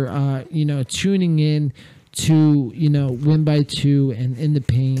thank you for tuning in to Win by Two and In the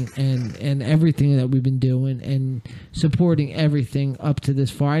Paint and everything that we've been doing and supporting everything up to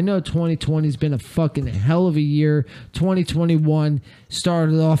this far. I know 2020 has been a fucking hell of a year. 2021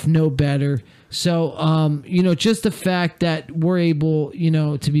 started off no better. So just the fact that we're able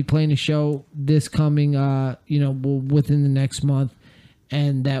to be playing a show this coming within the next month,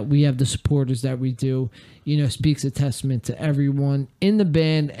 and that we have the supporters that we do, speaks a testament to everyone in the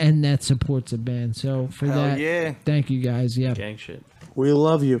band and that supports the band. So for Hell that, yeah. thank you guys. Yeah. Gang shit. We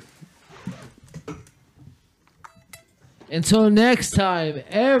love you. Until next time,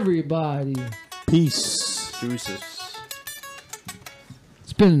 everybody. Peace. Deuces.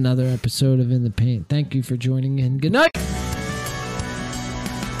 It's been another episode of In the Paint. Thank you for joining in. Good night.